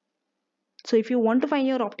lowest. So if you want to find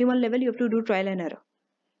your optimal level, you have to do trial and error.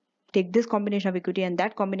 Take this combination of equity and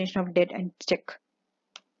that combination of debt and check.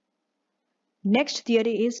 Next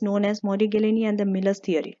theory is known as Modigliani and the Miller's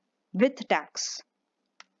theory with tax.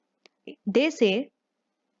 They say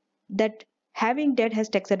that having debt has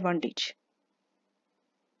tax advantage.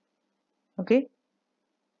 Okay,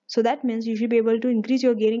 so that means you should be able to increase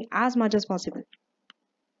your gearing as much as possible.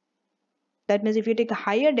 That means if you take a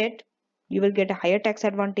higher debt, you will get a higher tax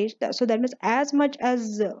advantage. So that means as much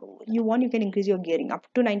as you want, you can increase your gearing up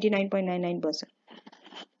to 99.99%.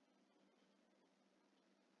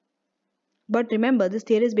 But remember, this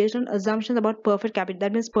theory is based on assumptions about perfect capital.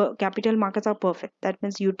 That means capital markets are perfect. That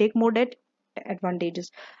means you take more debt,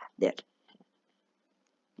 advantages there.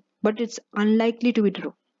 But it's unlikely to be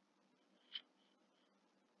true.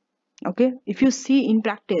 Okay, if you see in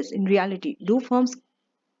practice, in reality, do firms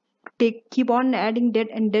keep on adding debt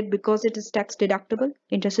and debt because it is tax deductible?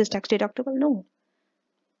 Interest is tax deductible? No.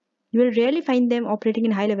 You will rarely find them operating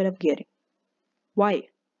in high level of gearing. Why?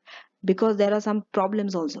 Because there are some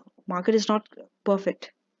problems also. Market is not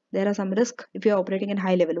perfect. There are some risk if you are operating in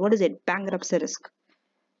high level. What is it? Bankruptcy risk.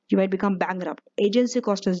 You might become bankrupt. Agency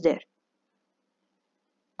cost is there.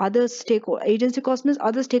 Agency cost means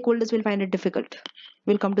other stakeholders will find it difficult.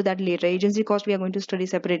 We'll come to that later. Agency cost we are going to study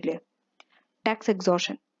separately. Tax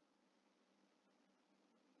exhaustion.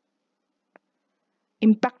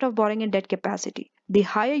 Impact of borrowing and debt capacity. The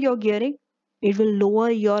higher your gearing, it will lower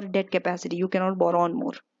your debt capacity. You cannot borrow on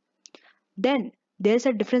more. Then there's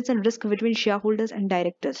a difference in risk between shareholders and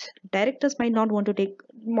directors. Directors might want to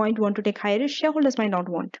take higher risk. Shareholders might not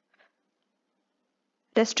want.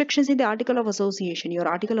 Restrictions in the article of association. Your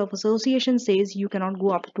article of association says you cannot go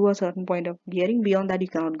up to a certain point of gearing. Beyond that, you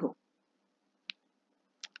cannot go.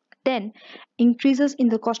 Then increases in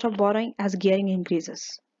the cost of borrowing as gearing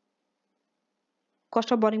increases.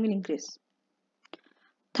 Cost of borrowing will increase.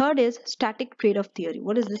 Third is static trade-off theory.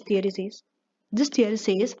 What does this theory says? This theory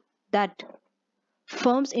says that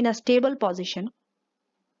firms in a stable position,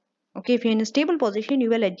 okay, if you're in a stable position, you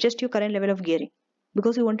will adjust your current level of gearing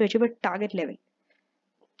because you want to achieve a target level.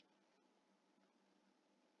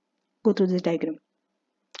 Go through this diagram.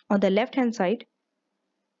 On the left hand side,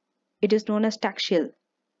 it is known as tax shield.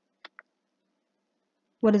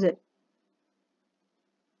 What is it?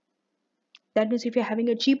 That means if you're having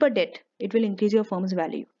a cheaper debt, it will increase your firm's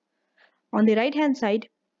value. On the right hand side,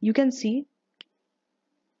 you can see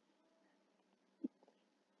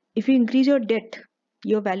if you increase your debt,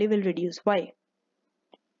 your value will reduce. Why?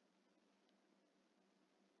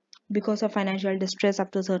 Because of financial distress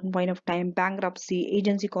up to a certain point of time, bankruptcy,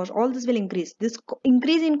 agency cost, all this will increase. This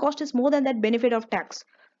increase in cost is more than that benefit of tax.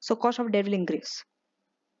 So cost of debt will increase.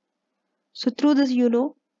 So through this, you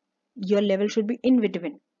know, your level should be in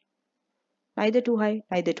between. Neither too high,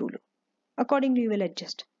 neither too low. Accordingly, you will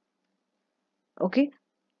adjust. Okay.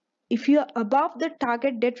 If you are above the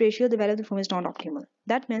target debt ratio, the value of the firm is not optimal.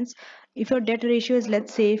 That means if your debt ratio is,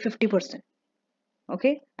 let's say, 50%,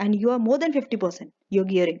 okay, and you are more than 50%, you're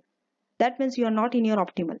gearing. That means you are not in your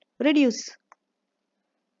optimal. Reduce.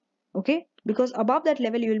 Okay, because above that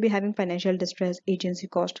level, you will be having financial distress, agency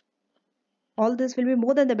cost. All this will be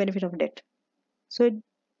more than the benefit of debt. So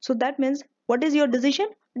that means what is your decision?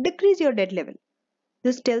 Decrease your debt level.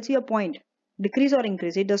 This tells you a point. Decrease or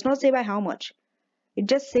increase. It does not say by how much. It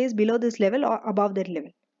just says below this level or above that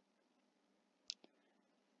level.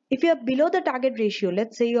 If you are below the target ratio,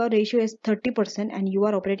 let's say your ratio is 30% and you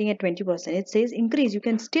are operating at 20%, it says increase. You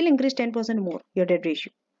can still increase 10% more your debt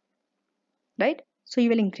ratio, right? So you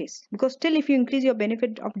will increase, because still if you increase, your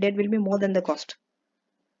benefit of debt will be more than the cost.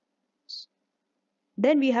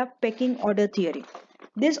 Then we have pecking order theory.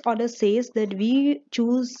 This order says that we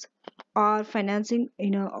choose our financing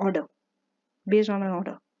in an order, based on an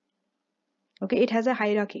order. Okay, it has a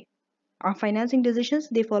hierarchy. Our financing decisions,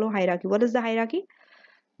 they follow hierarchy. What is the hierarchy?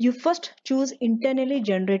 You first choose internally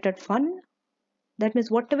generated fund. That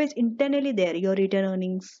means whatever is internally there, your return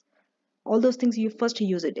earnings, All those things you first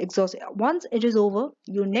use it, exhaust it. Once it is over,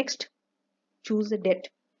 you next choose the debt.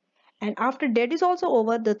 And after debt is also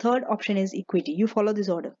over, the third option is equity. You follow this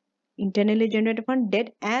order: internally generated fund,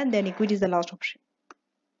 debt, and then equity is the last option.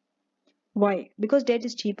 Why? Because debt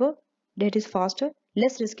is cheaper, debt is faster,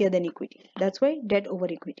 less riskier than equity. That's why debt over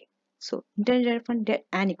equity. So internally generated fund, debt,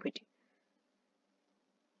 and equity.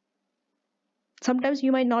 Sometimes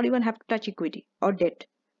you might not even have to touch equity or debt.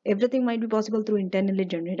 Everything might be possible through internally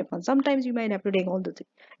generated funds. Sometimes you might have to take all the things.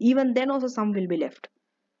 Even then also some will be left.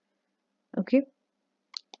 Okay.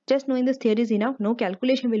 Just knowing this theory is enough. No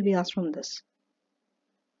calculation will be asked from this.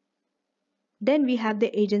 Then we have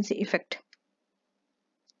the agency effect.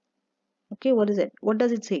 Okay, what is it? What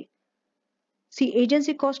does it say? See,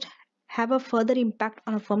 agency costs have a further impact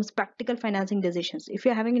on a firm's practical financing decisions. If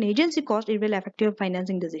you're having an agency cost, it will affect your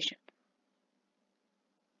financing decision.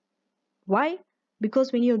 Why?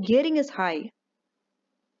 Because when your gearing is high,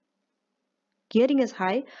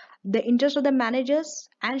 the interest of the managers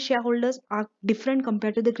and shareholders are different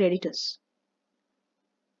compared to the creditors.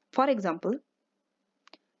 For example,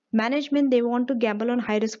 management, they want to gamble on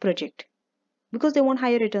high risk project because they want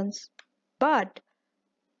higher returns, but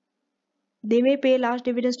they may pay large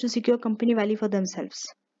dividends to secure company value for themselves.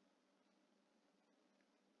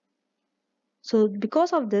 So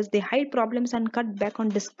because of this, they hide problems and cut back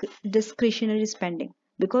on discretionary spending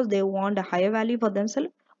because they want a higher value for themselves.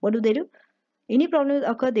 What do? Any problems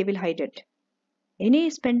occur, they will hide it. Any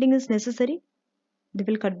spending is necessary, they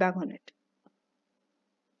will cut back on it.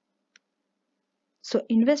 So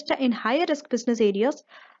investor in higher risk business areas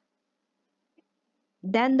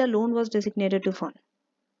than the loan was designated to fund.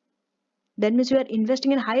 That means you are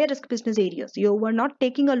investing in higher risk business areas. You were not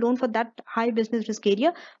taking a loan for that high business risk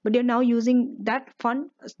area, but you're now using that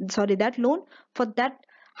loan for that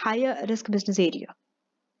higher risk business area.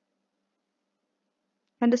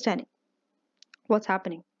 Understanding what's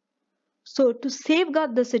happening? So to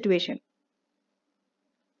safeguard the situation,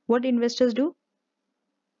 what investors do?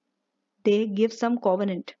 They give some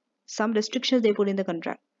covenant, some restrictions they put in the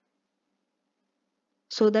contract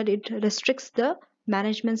so that it restricts the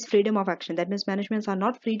management's freedom of action. That means managements are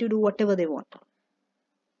not free to do whatever they want.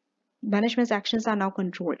 Management's actions are now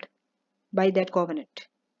controlled by that covenant.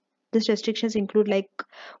 These restrictions include like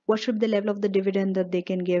what should be the level of the dividend that they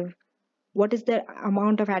can give, what is the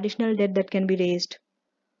amount of additional debt that can be raised,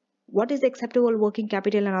 what is the acceptable working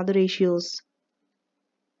capital and other ratios,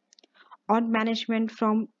 on management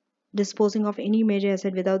from disposing of any major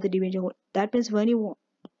asset without the debenture. That means when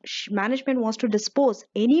management wants to dispose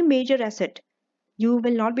any major asset, you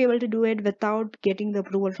will not be able to do it without getting the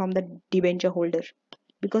approval from the debenture holder.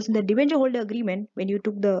 Because in the debenture holder agreement, when you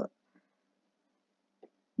took the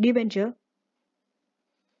debenture,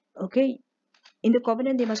 okay, in the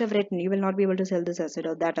covenant they must have written you will not be able to sell this asset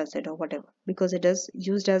or that asset or whatever, because it is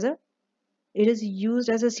used as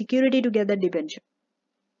a security to get the debenture.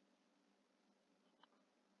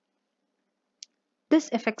 This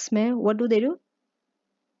affects me. What do they do?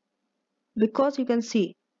 Because you can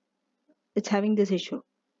see it's having this issue.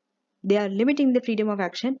 They are limiting the freedom of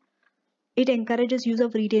action. It encourages use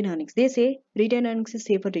of retained earnings. They say retained earnings is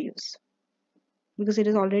safer to use because it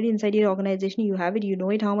is already inside your organization. You have it, you know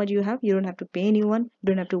it, how much you have. You don't have to pay anyone. You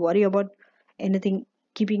don't have to worry about anything,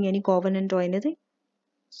 keeping any covenant or anything.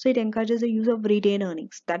 So it encourages the use of retained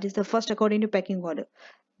earnings. That is the first according to pecking order.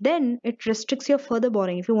 Then it restricts your further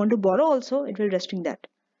borrowing. If you want to borrow also, it will restrict that.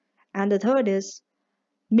 And the third is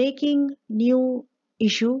making new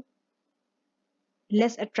issue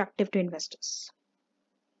less attractive to investors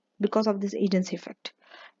because of this agency effect.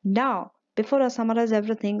 Now, before I summarize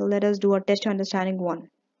everything, let us do a test understanding 1.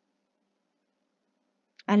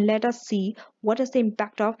 And let us see what is the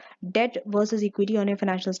impact of debt versus equity on your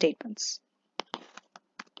financial statements.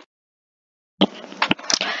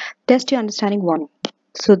 Test your understanding 1.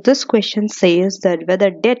 So this question says that whether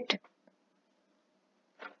debt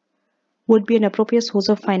would be an appropriate source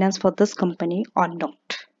of finance for this company or not.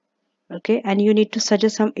 Okay, and you need to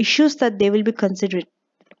suggest some issues that they will be considered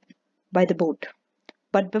by the board.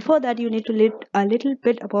 But before that, you need to learn a little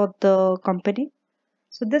bit about the company.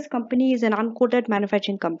 So this company is an unquoted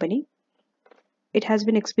manufacturing company. It has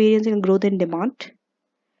been experiencing growth in demand,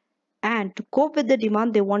 and to cope with the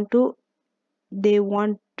demand, they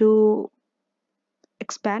want to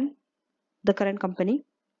expand the current company.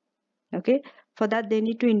 Okay, for that they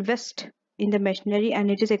need to invest in the machinery, and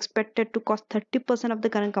it is expected to cost 30% of the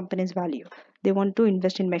current company's value. They want to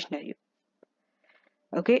invest in machinery.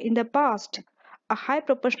 Okay, in the past, a high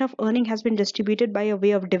proportion of earning has been distributed by a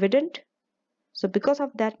way of dividend. So because of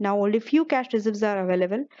that, now only few cash reserves are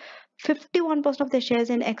available. 51% of the shares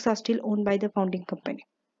in X are still owned by the founding company.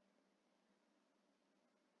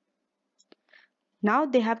 Now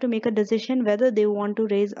they have to make a decision whether they want to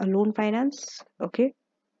raise a loan finance. Okay,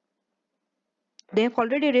 they have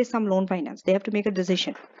already raised some loan finance. They have to make a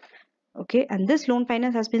decision. Okay, and this loan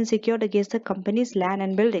finance has been secured against the company's land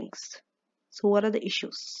and buildings. So what are the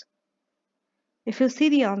issues? If you see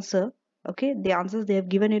the answer, okay, the answers they have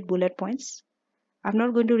given it bullet points. I'm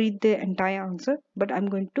not going to read the entire answer, but I'm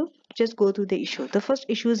going to just go through the issue. The first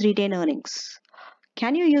issue is retained earnings.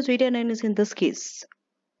 Can you use retained earnings in this case?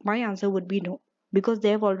 My answer would be no, because they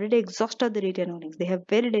have already exhausted the retained earnings. They have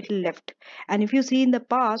very little left. And if you see in the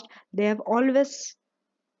past, they have always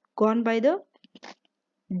gone by the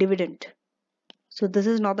dividend. So this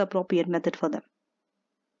is not the appropriate method for them.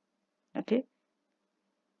 Okay.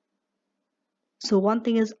 So one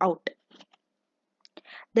thing is out.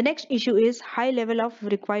 The next issue is high level of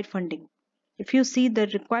required funding. If you see the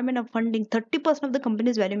requirement of funding, 30% of the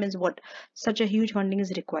company's value means what? Such a huge funding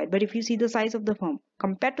is required. But if you see the size of the firm,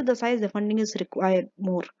 compared to the size, the funding is required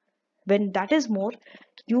more. When that is more,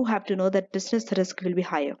 you have to know that business risk will be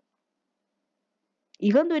higher.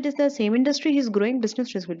 Even though it is the same industry, is growing,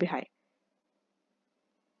 business risk will be high.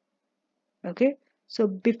 Okay. So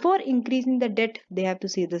before increasing the debt, they have to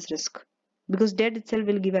see this risk, because debt itself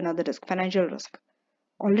will give another risk, financial risk.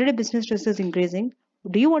 Already business risk is increasing.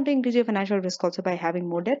 Do you want to increase your financial risk also by having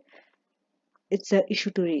more debt? It's an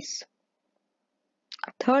issue to raise.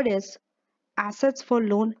 Third is assets for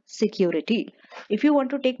loan security. If you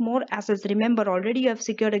want to take more assets, remember already you have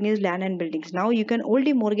secured against land and buildings. Now you can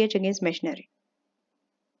only mortgage against machinery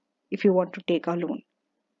if you want to take a loan.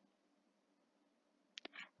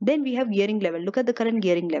 Then we have gearing level. Look at the current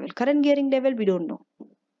gearing level. Current gearing level, we don't know.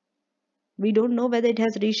 We don't know whether it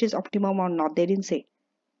has reached its optimum or not. They didn't say.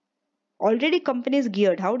 Already companies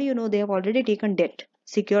geared. How do you know? They have already taken debt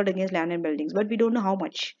secured against land and buildings, but we don't know how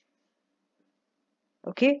much.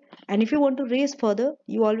 Okay, and if you want to raise further,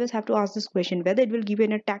 you always have to ask this question whether it will give you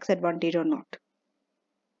a tax advantage or not.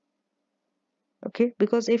 Okay,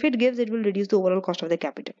 because if it gives, it will reduce the overall cost of the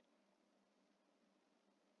capital.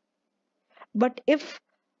 But if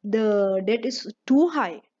the debt is too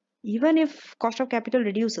high, even if cost of capital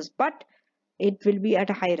reduces, but it will be at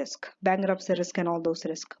a high risk, bankruptcy risk and all those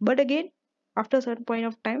risks. But again, after a certain point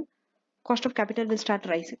of time, cost of capital will start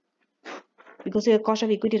rising because your cost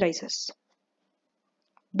of equity rises.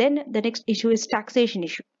 Then the next issue is taxation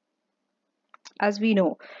issue. As we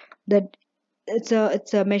know that it's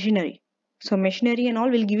a machinery, so machinery and all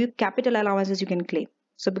will give you capital allowances you can claim.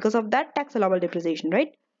 So because of that, tax allowable depreciation,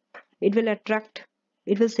 right? It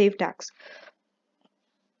will save tax.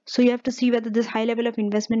 So you have to see whether this high level of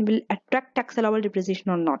investment will attract tax allowable depreciation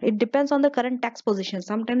or not. It depends on the current tax position.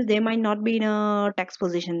 Sometimes they might not be in a tax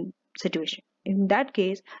position situation. In that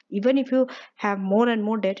case, even if you have more and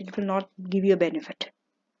more debt, it will not give you a benefit.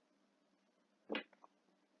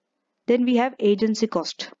 Then we have agency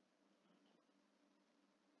cost.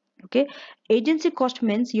 Okay, agency cost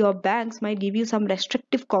means your banks might give you some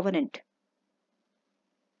restrictive covenant.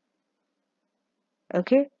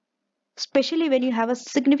 Okay, especially when you have a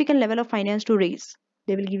significant level of finance to raise,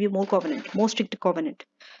 they will give you more covenant, more strict covenant.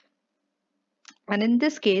 And in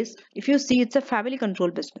this case, if you see, it's a family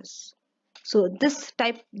control business, so this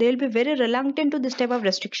type, they'll be very reluctant to this type of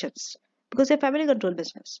restrictions because they're family control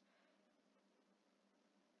business.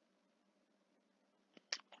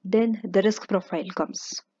 Then the risk profile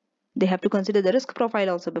comes. They have to consider the risk profile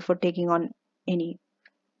also before taking on any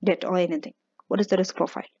debt or anything. What is the risk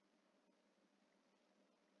profile?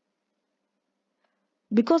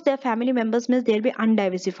 Because they are family members means they'll be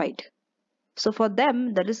undiversified. So for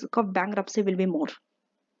them, the risk of bankruptcy will be more.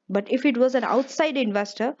 But if it was an outside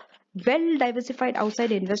investor, well diversified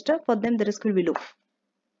outside investor, for them the risk will be low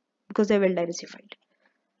because they're well diversified.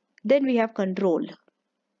 Then we have control.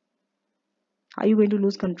 Are you going to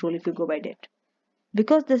lose control if you go by debt?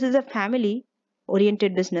 Because this is a family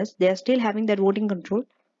oriented business, they are still having that voting control.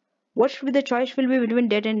 What should be the choice will be between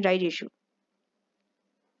debt and right issue?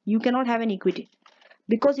 You cannot have an equity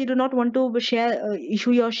because you do not want to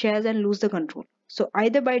issue your shares and lose the control. So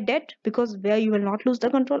either by debt, because where you will not lose the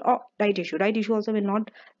control, or right issue. Right issue also will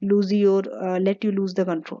not lose your let you lose the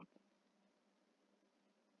control.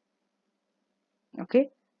 Okay,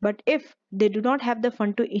 but if they do not have the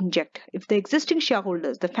fund to inject, if the existing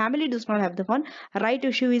shareholders, the family does not have the fund, right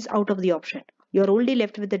issue is out of the option. You're only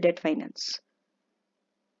left with the debt finance.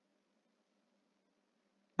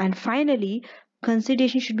 And finally,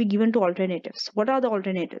 consideration should be given to alternatives. What are the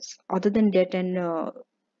alternatives other than debt and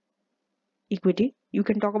equity? You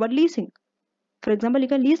can talk about leasing. For example, you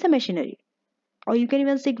can lease the machinery, or you can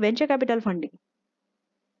even seek venture capital funding.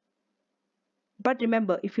 But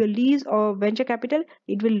remember, if you lease or venture capital,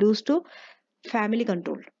 it will lose to family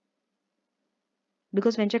control.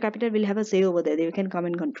 because venture capital will have a say over there. They can come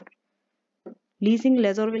and control. Leasing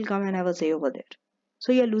lessor will come and have a say over there.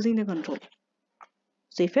 So you are losing the control.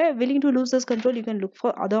 So if you are willing to lose this control, you can look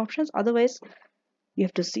for other options. Otherwise, you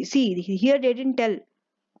have to see. See, here they didn't tell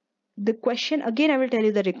the question. Again, I will tell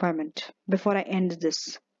you the requirement before I end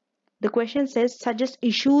this. The question says suggest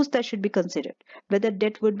issues that should be considered, whether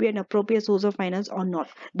debt would be an appropriate source of finance or not.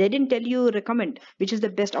 They didn't tell you recommend which is the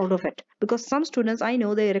best out of it, because some students I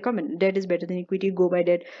know they recommend debt is better than equity, go by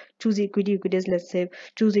debt, choose equity, equity is less safe,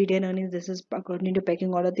 choose retained earnings, this is according to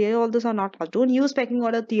pecking order theory. All those are not. Don't use pecking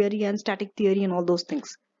order theory and static theory and all those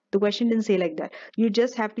things. The question didn't say like that. You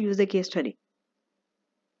just have to use the case study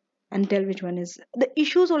and tell which one is the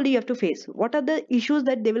issues only you have to face. What are the issues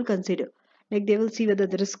that they will consider? Like they will see whether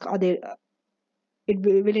the risk are they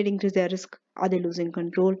will it increase their risk, are they losing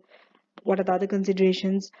control, what are the other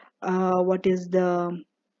considerations, what is the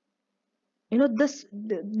this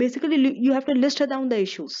basically you have to list down the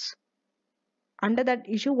issues. Under that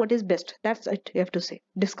issue, what is best, that's it you have to say,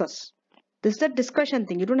 discuss. This is a discussion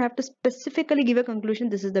thing. You don't have to specifically give a conclusion,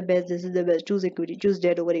 this is the best, this is the best, choose equity, choose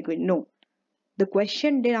debt over equity. No, the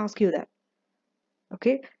question didn't ask you that.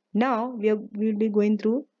 Okay, now we'll be going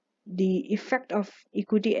through the effect of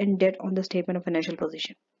equity and debt on the statement of financial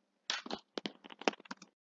position.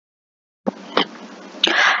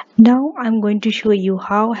 Now I'm going to show you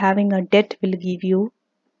how having a debt will give you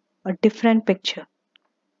a different picture,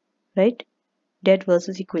 right? Debt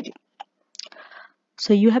versus equity.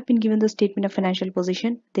 So you have been given the statement of financial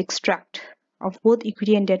position, the extract of both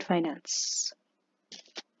equity and debt finance.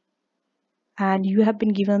 And you have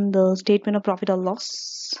been given the statement of profit or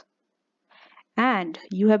loss. And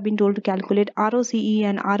you have been told to calculate ROCE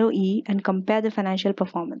and ROE and compare the financial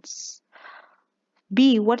performance.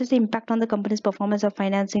 B, what is the impact on the company's performance of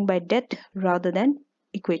financing by debt rather than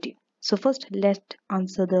equity? So first, let's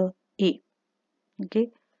answer the A. Okay.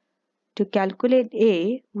 To calculate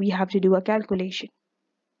A, we have to do a calculation.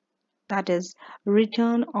 That is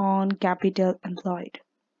return on capital employed.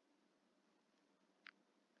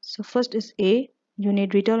 So first is A, you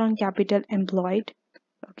need return on capital employed.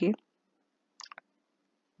 Okay.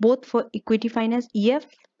 Both for equity finance, EF,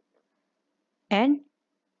 and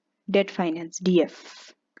debt finance,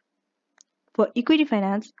 DF. For equity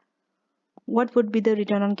finance, what would be the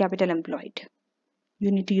return on capital employed? You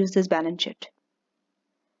need to use this balance sheet.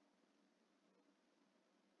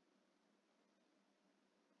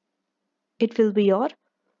 It will be your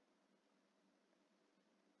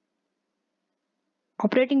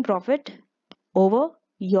operating profit over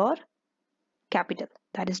your capital,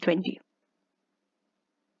 that is 20.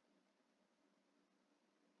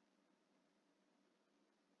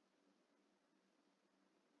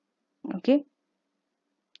 Okay.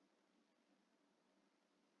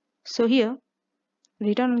 So here,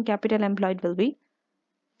 return on capital employed will be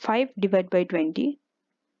 5 divided by 20,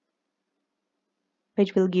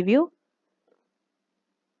 which will give you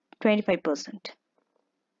 25%.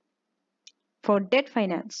 For debt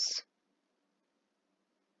finance,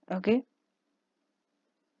 okay,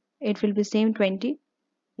 it will be same 20,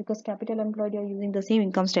 because capital employed you are using the same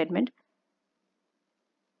income statement,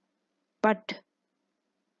 but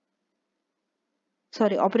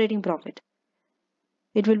sorry, operating profit.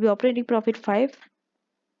 It will be operating profit 5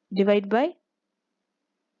 divided by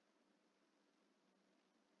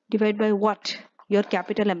what? Your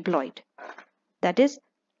capital employed. That is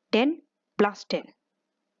 10 plus 10.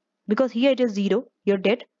 Because here it is 0, your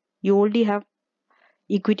debt, you only have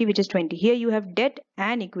equity which is 20. Here you have debt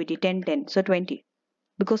and equity 10, 10, so 20.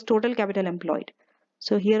 Because total capital employed.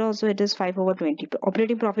 So here also it is 5 over 20.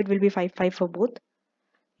 Operating profit will be 5, 5 for both.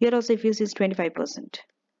 Here also if you see is 25%.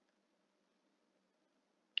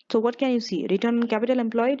 So what can you see? Return on capital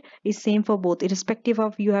employed is same for both, irrespective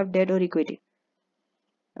of you have debt or equity.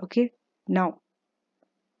 Okay. Now,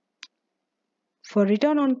 for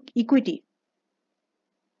return on equity,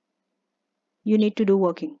 you need to do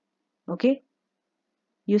working. Okay.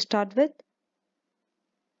 You start with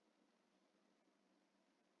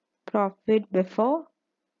profit before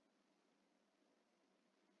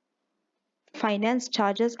finance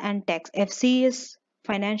charges and tax. FC is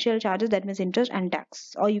financial charges, that means interest and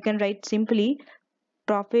tax. Or you can write simply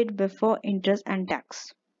profit before interest and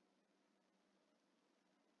tax.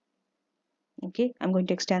 Okay, I'm going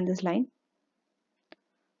to extend this line.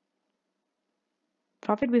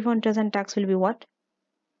 Profit before interest and tax will be what?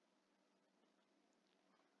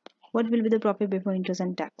 What will be the profit before interest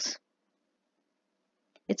and tax?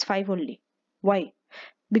 It's 5 only. Why?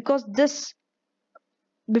 Because this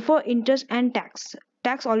before interest and tax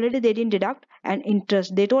already they didn't deduct, and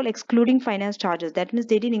interest they told excluding finance charges. That means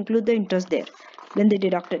they didn't include the interest there when they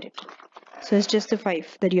deducted it. So it's just the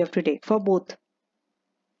 5 that you have to take. For both,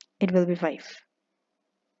 it will be 5.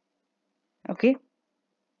 Okay.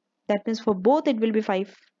 That means for both it will be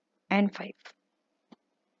 5 and 5.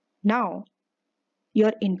 Now,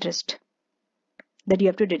 your interest that you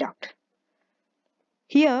have to deduct.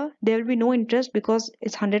 Here, there will be no interest because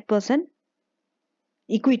it's 100%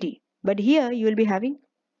 equity. But here, you will be having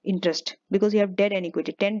interest because you have debt and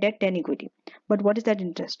equity. 10 debt, 10 equity. But what is that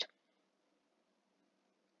interest?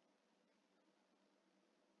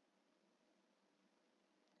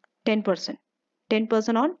 10%.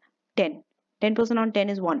 10% on 10. 10% on 10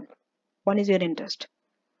 is 1. 1 is your interest.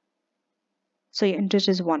 So your interest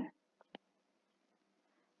is 1.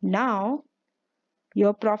 Now,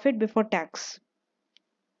 your profit before tax.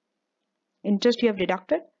 Interest you have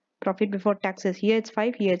deducted. Profit before tax is here it's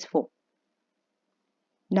 5, here it's 4.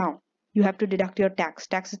 Now, you have to deduct your tax.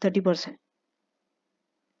 Tax is 30%.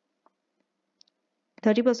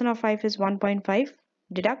 30% of 5 is 1.5.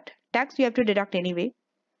 Deduct. Tax you have to deduct anyway.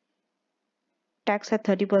 Tax at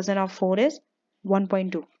 30% of 4 is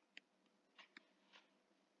 1.2.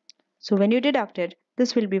 So when you deduct it,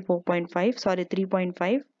 this will be 4.5, sorry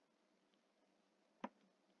 3.5.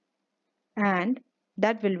 And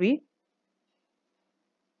that will be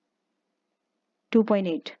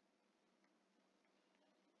 2.8.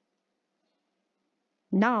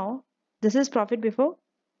 Now, this is profit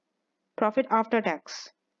after tax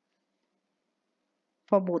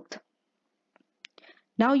for both.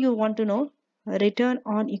 Now you want to know return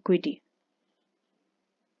on equity.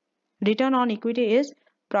 Return on equity is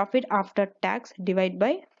profit after tax divided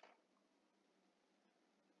by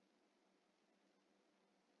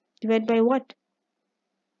what?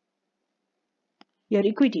 Your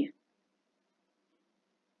equity.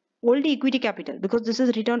 Old equity capital, because this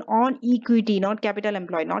is return on equity, not capital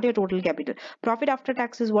employed, not your total capital. Profit after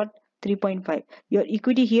tax is what? 3.5. Your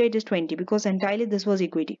equity here it is 20 because entirely this was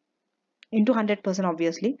equity into 100%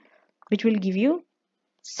 obviously, which will give you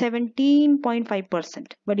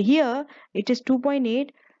 17.5%. But here it is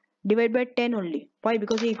 2.8 divided by 10 only. Why?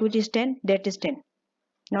 Because the equity is 10, debt is 10,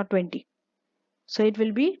 not 20. So it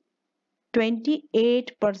will be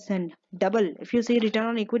 28%. Double. If you say return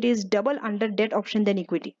on equity is double under debt option than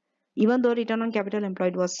equity, even though return on capital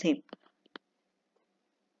employed was same.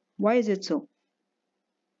 Why is it so?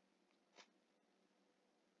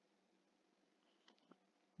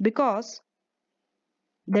 Because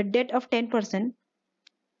the debt of 10%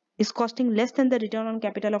 is costing less than the return on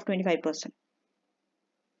capital of 25%.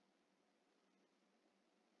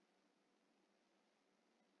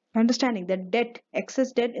 Understanding that debt,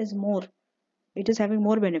 excess debt is more. It is having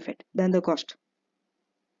more benefit than the cost.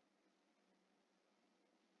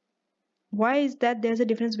 Why is that there's a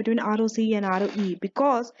difference between ROC and ROE?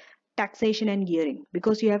 Because taxation and gearing.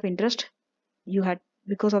 Because you have interest,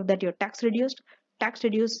 because of that your tax reduced.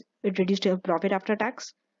 It reduced your profit after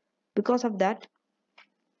tax. Because of that,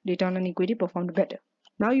 return on equity performed better.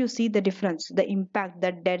 Now you see the difference, the impact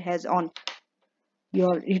that debt has on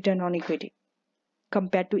your return on equity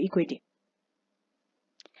compared to equity.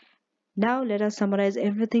 Now let us summarize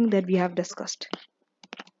everything that we have discussed.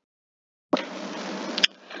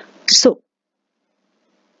 So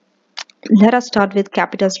let us start with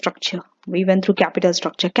capital structure. We went through capital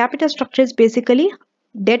structure. Capital structure is basically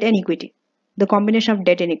debt and equity, the combination of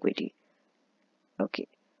debt and equity. Okay.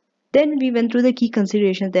 Then we went through the key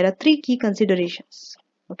considerations. There are 3 key considerations.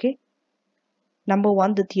 Okay. Number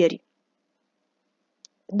 1, the theory.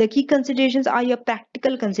 The key considerations are your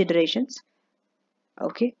practical considerations.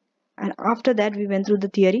 Okay. And after that, we went through the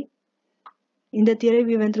theory. In the theory,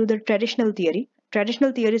 we went through the traditional theory.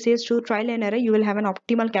 Traditional theory says through trial and error, you will have an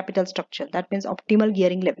optimal capital structure. That means optimal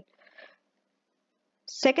gearing level.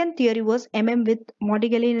 Second theory was with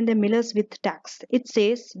Modigliani and the Millers with tax. It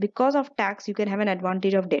says because of tax, you can have an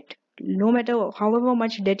advantage of debt. No matter however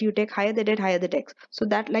much debt you take, higher the debt, higher the tax. So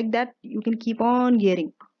that like that, you can keep on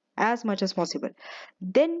gearing as much as possible.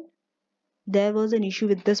 Then there was an issue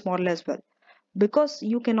with this model as well. Because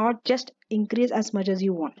you cannot just increase as much as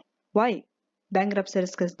you want. Why? Bankruptcy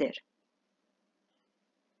risk is there.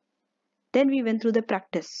 Then we went through the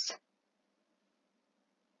practice.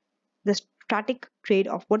 The static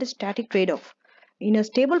trade-off. What is static trade-off? In a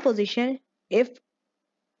stable position, if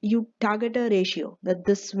you target a ratio, that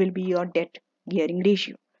this will be your debt gearing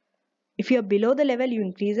ratio. If you are below the level, you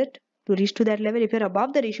increase it to reach to that level. If you are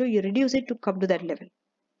above the ratio, you reduce it to come to that level.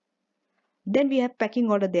 Then we have pecking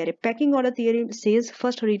order theory. Pecking order theory says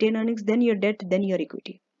first retain earnings, then your debt, then your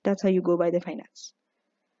equity. That's how you go by the finance.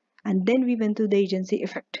 And then we went through the agency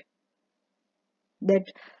effect. That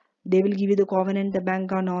they will give you the covenant, the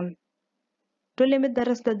bank and all to limit the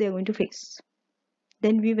risk that they are going to face.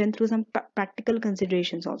 Then we went through some practical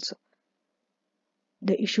considerations also.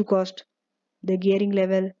 The issue cost, the gearing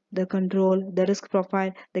level, the control, the risk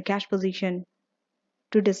profile, the cash position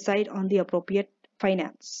to decide on the appropriate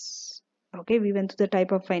finance. Okay, we went through the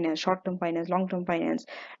type of finance, short-term finance, long-term finance,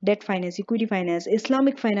 debt finance, equity finance,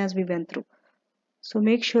 Islamic finance we went through. So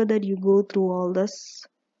make sure that you go through all this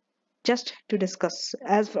just to discuss,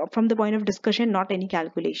 as from the point of discussion, not any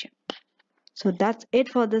calculation. So that's it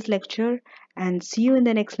for this lecture, and see you in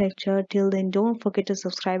the next lecture. Till then, don't forget to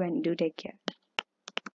subscribe and do take care.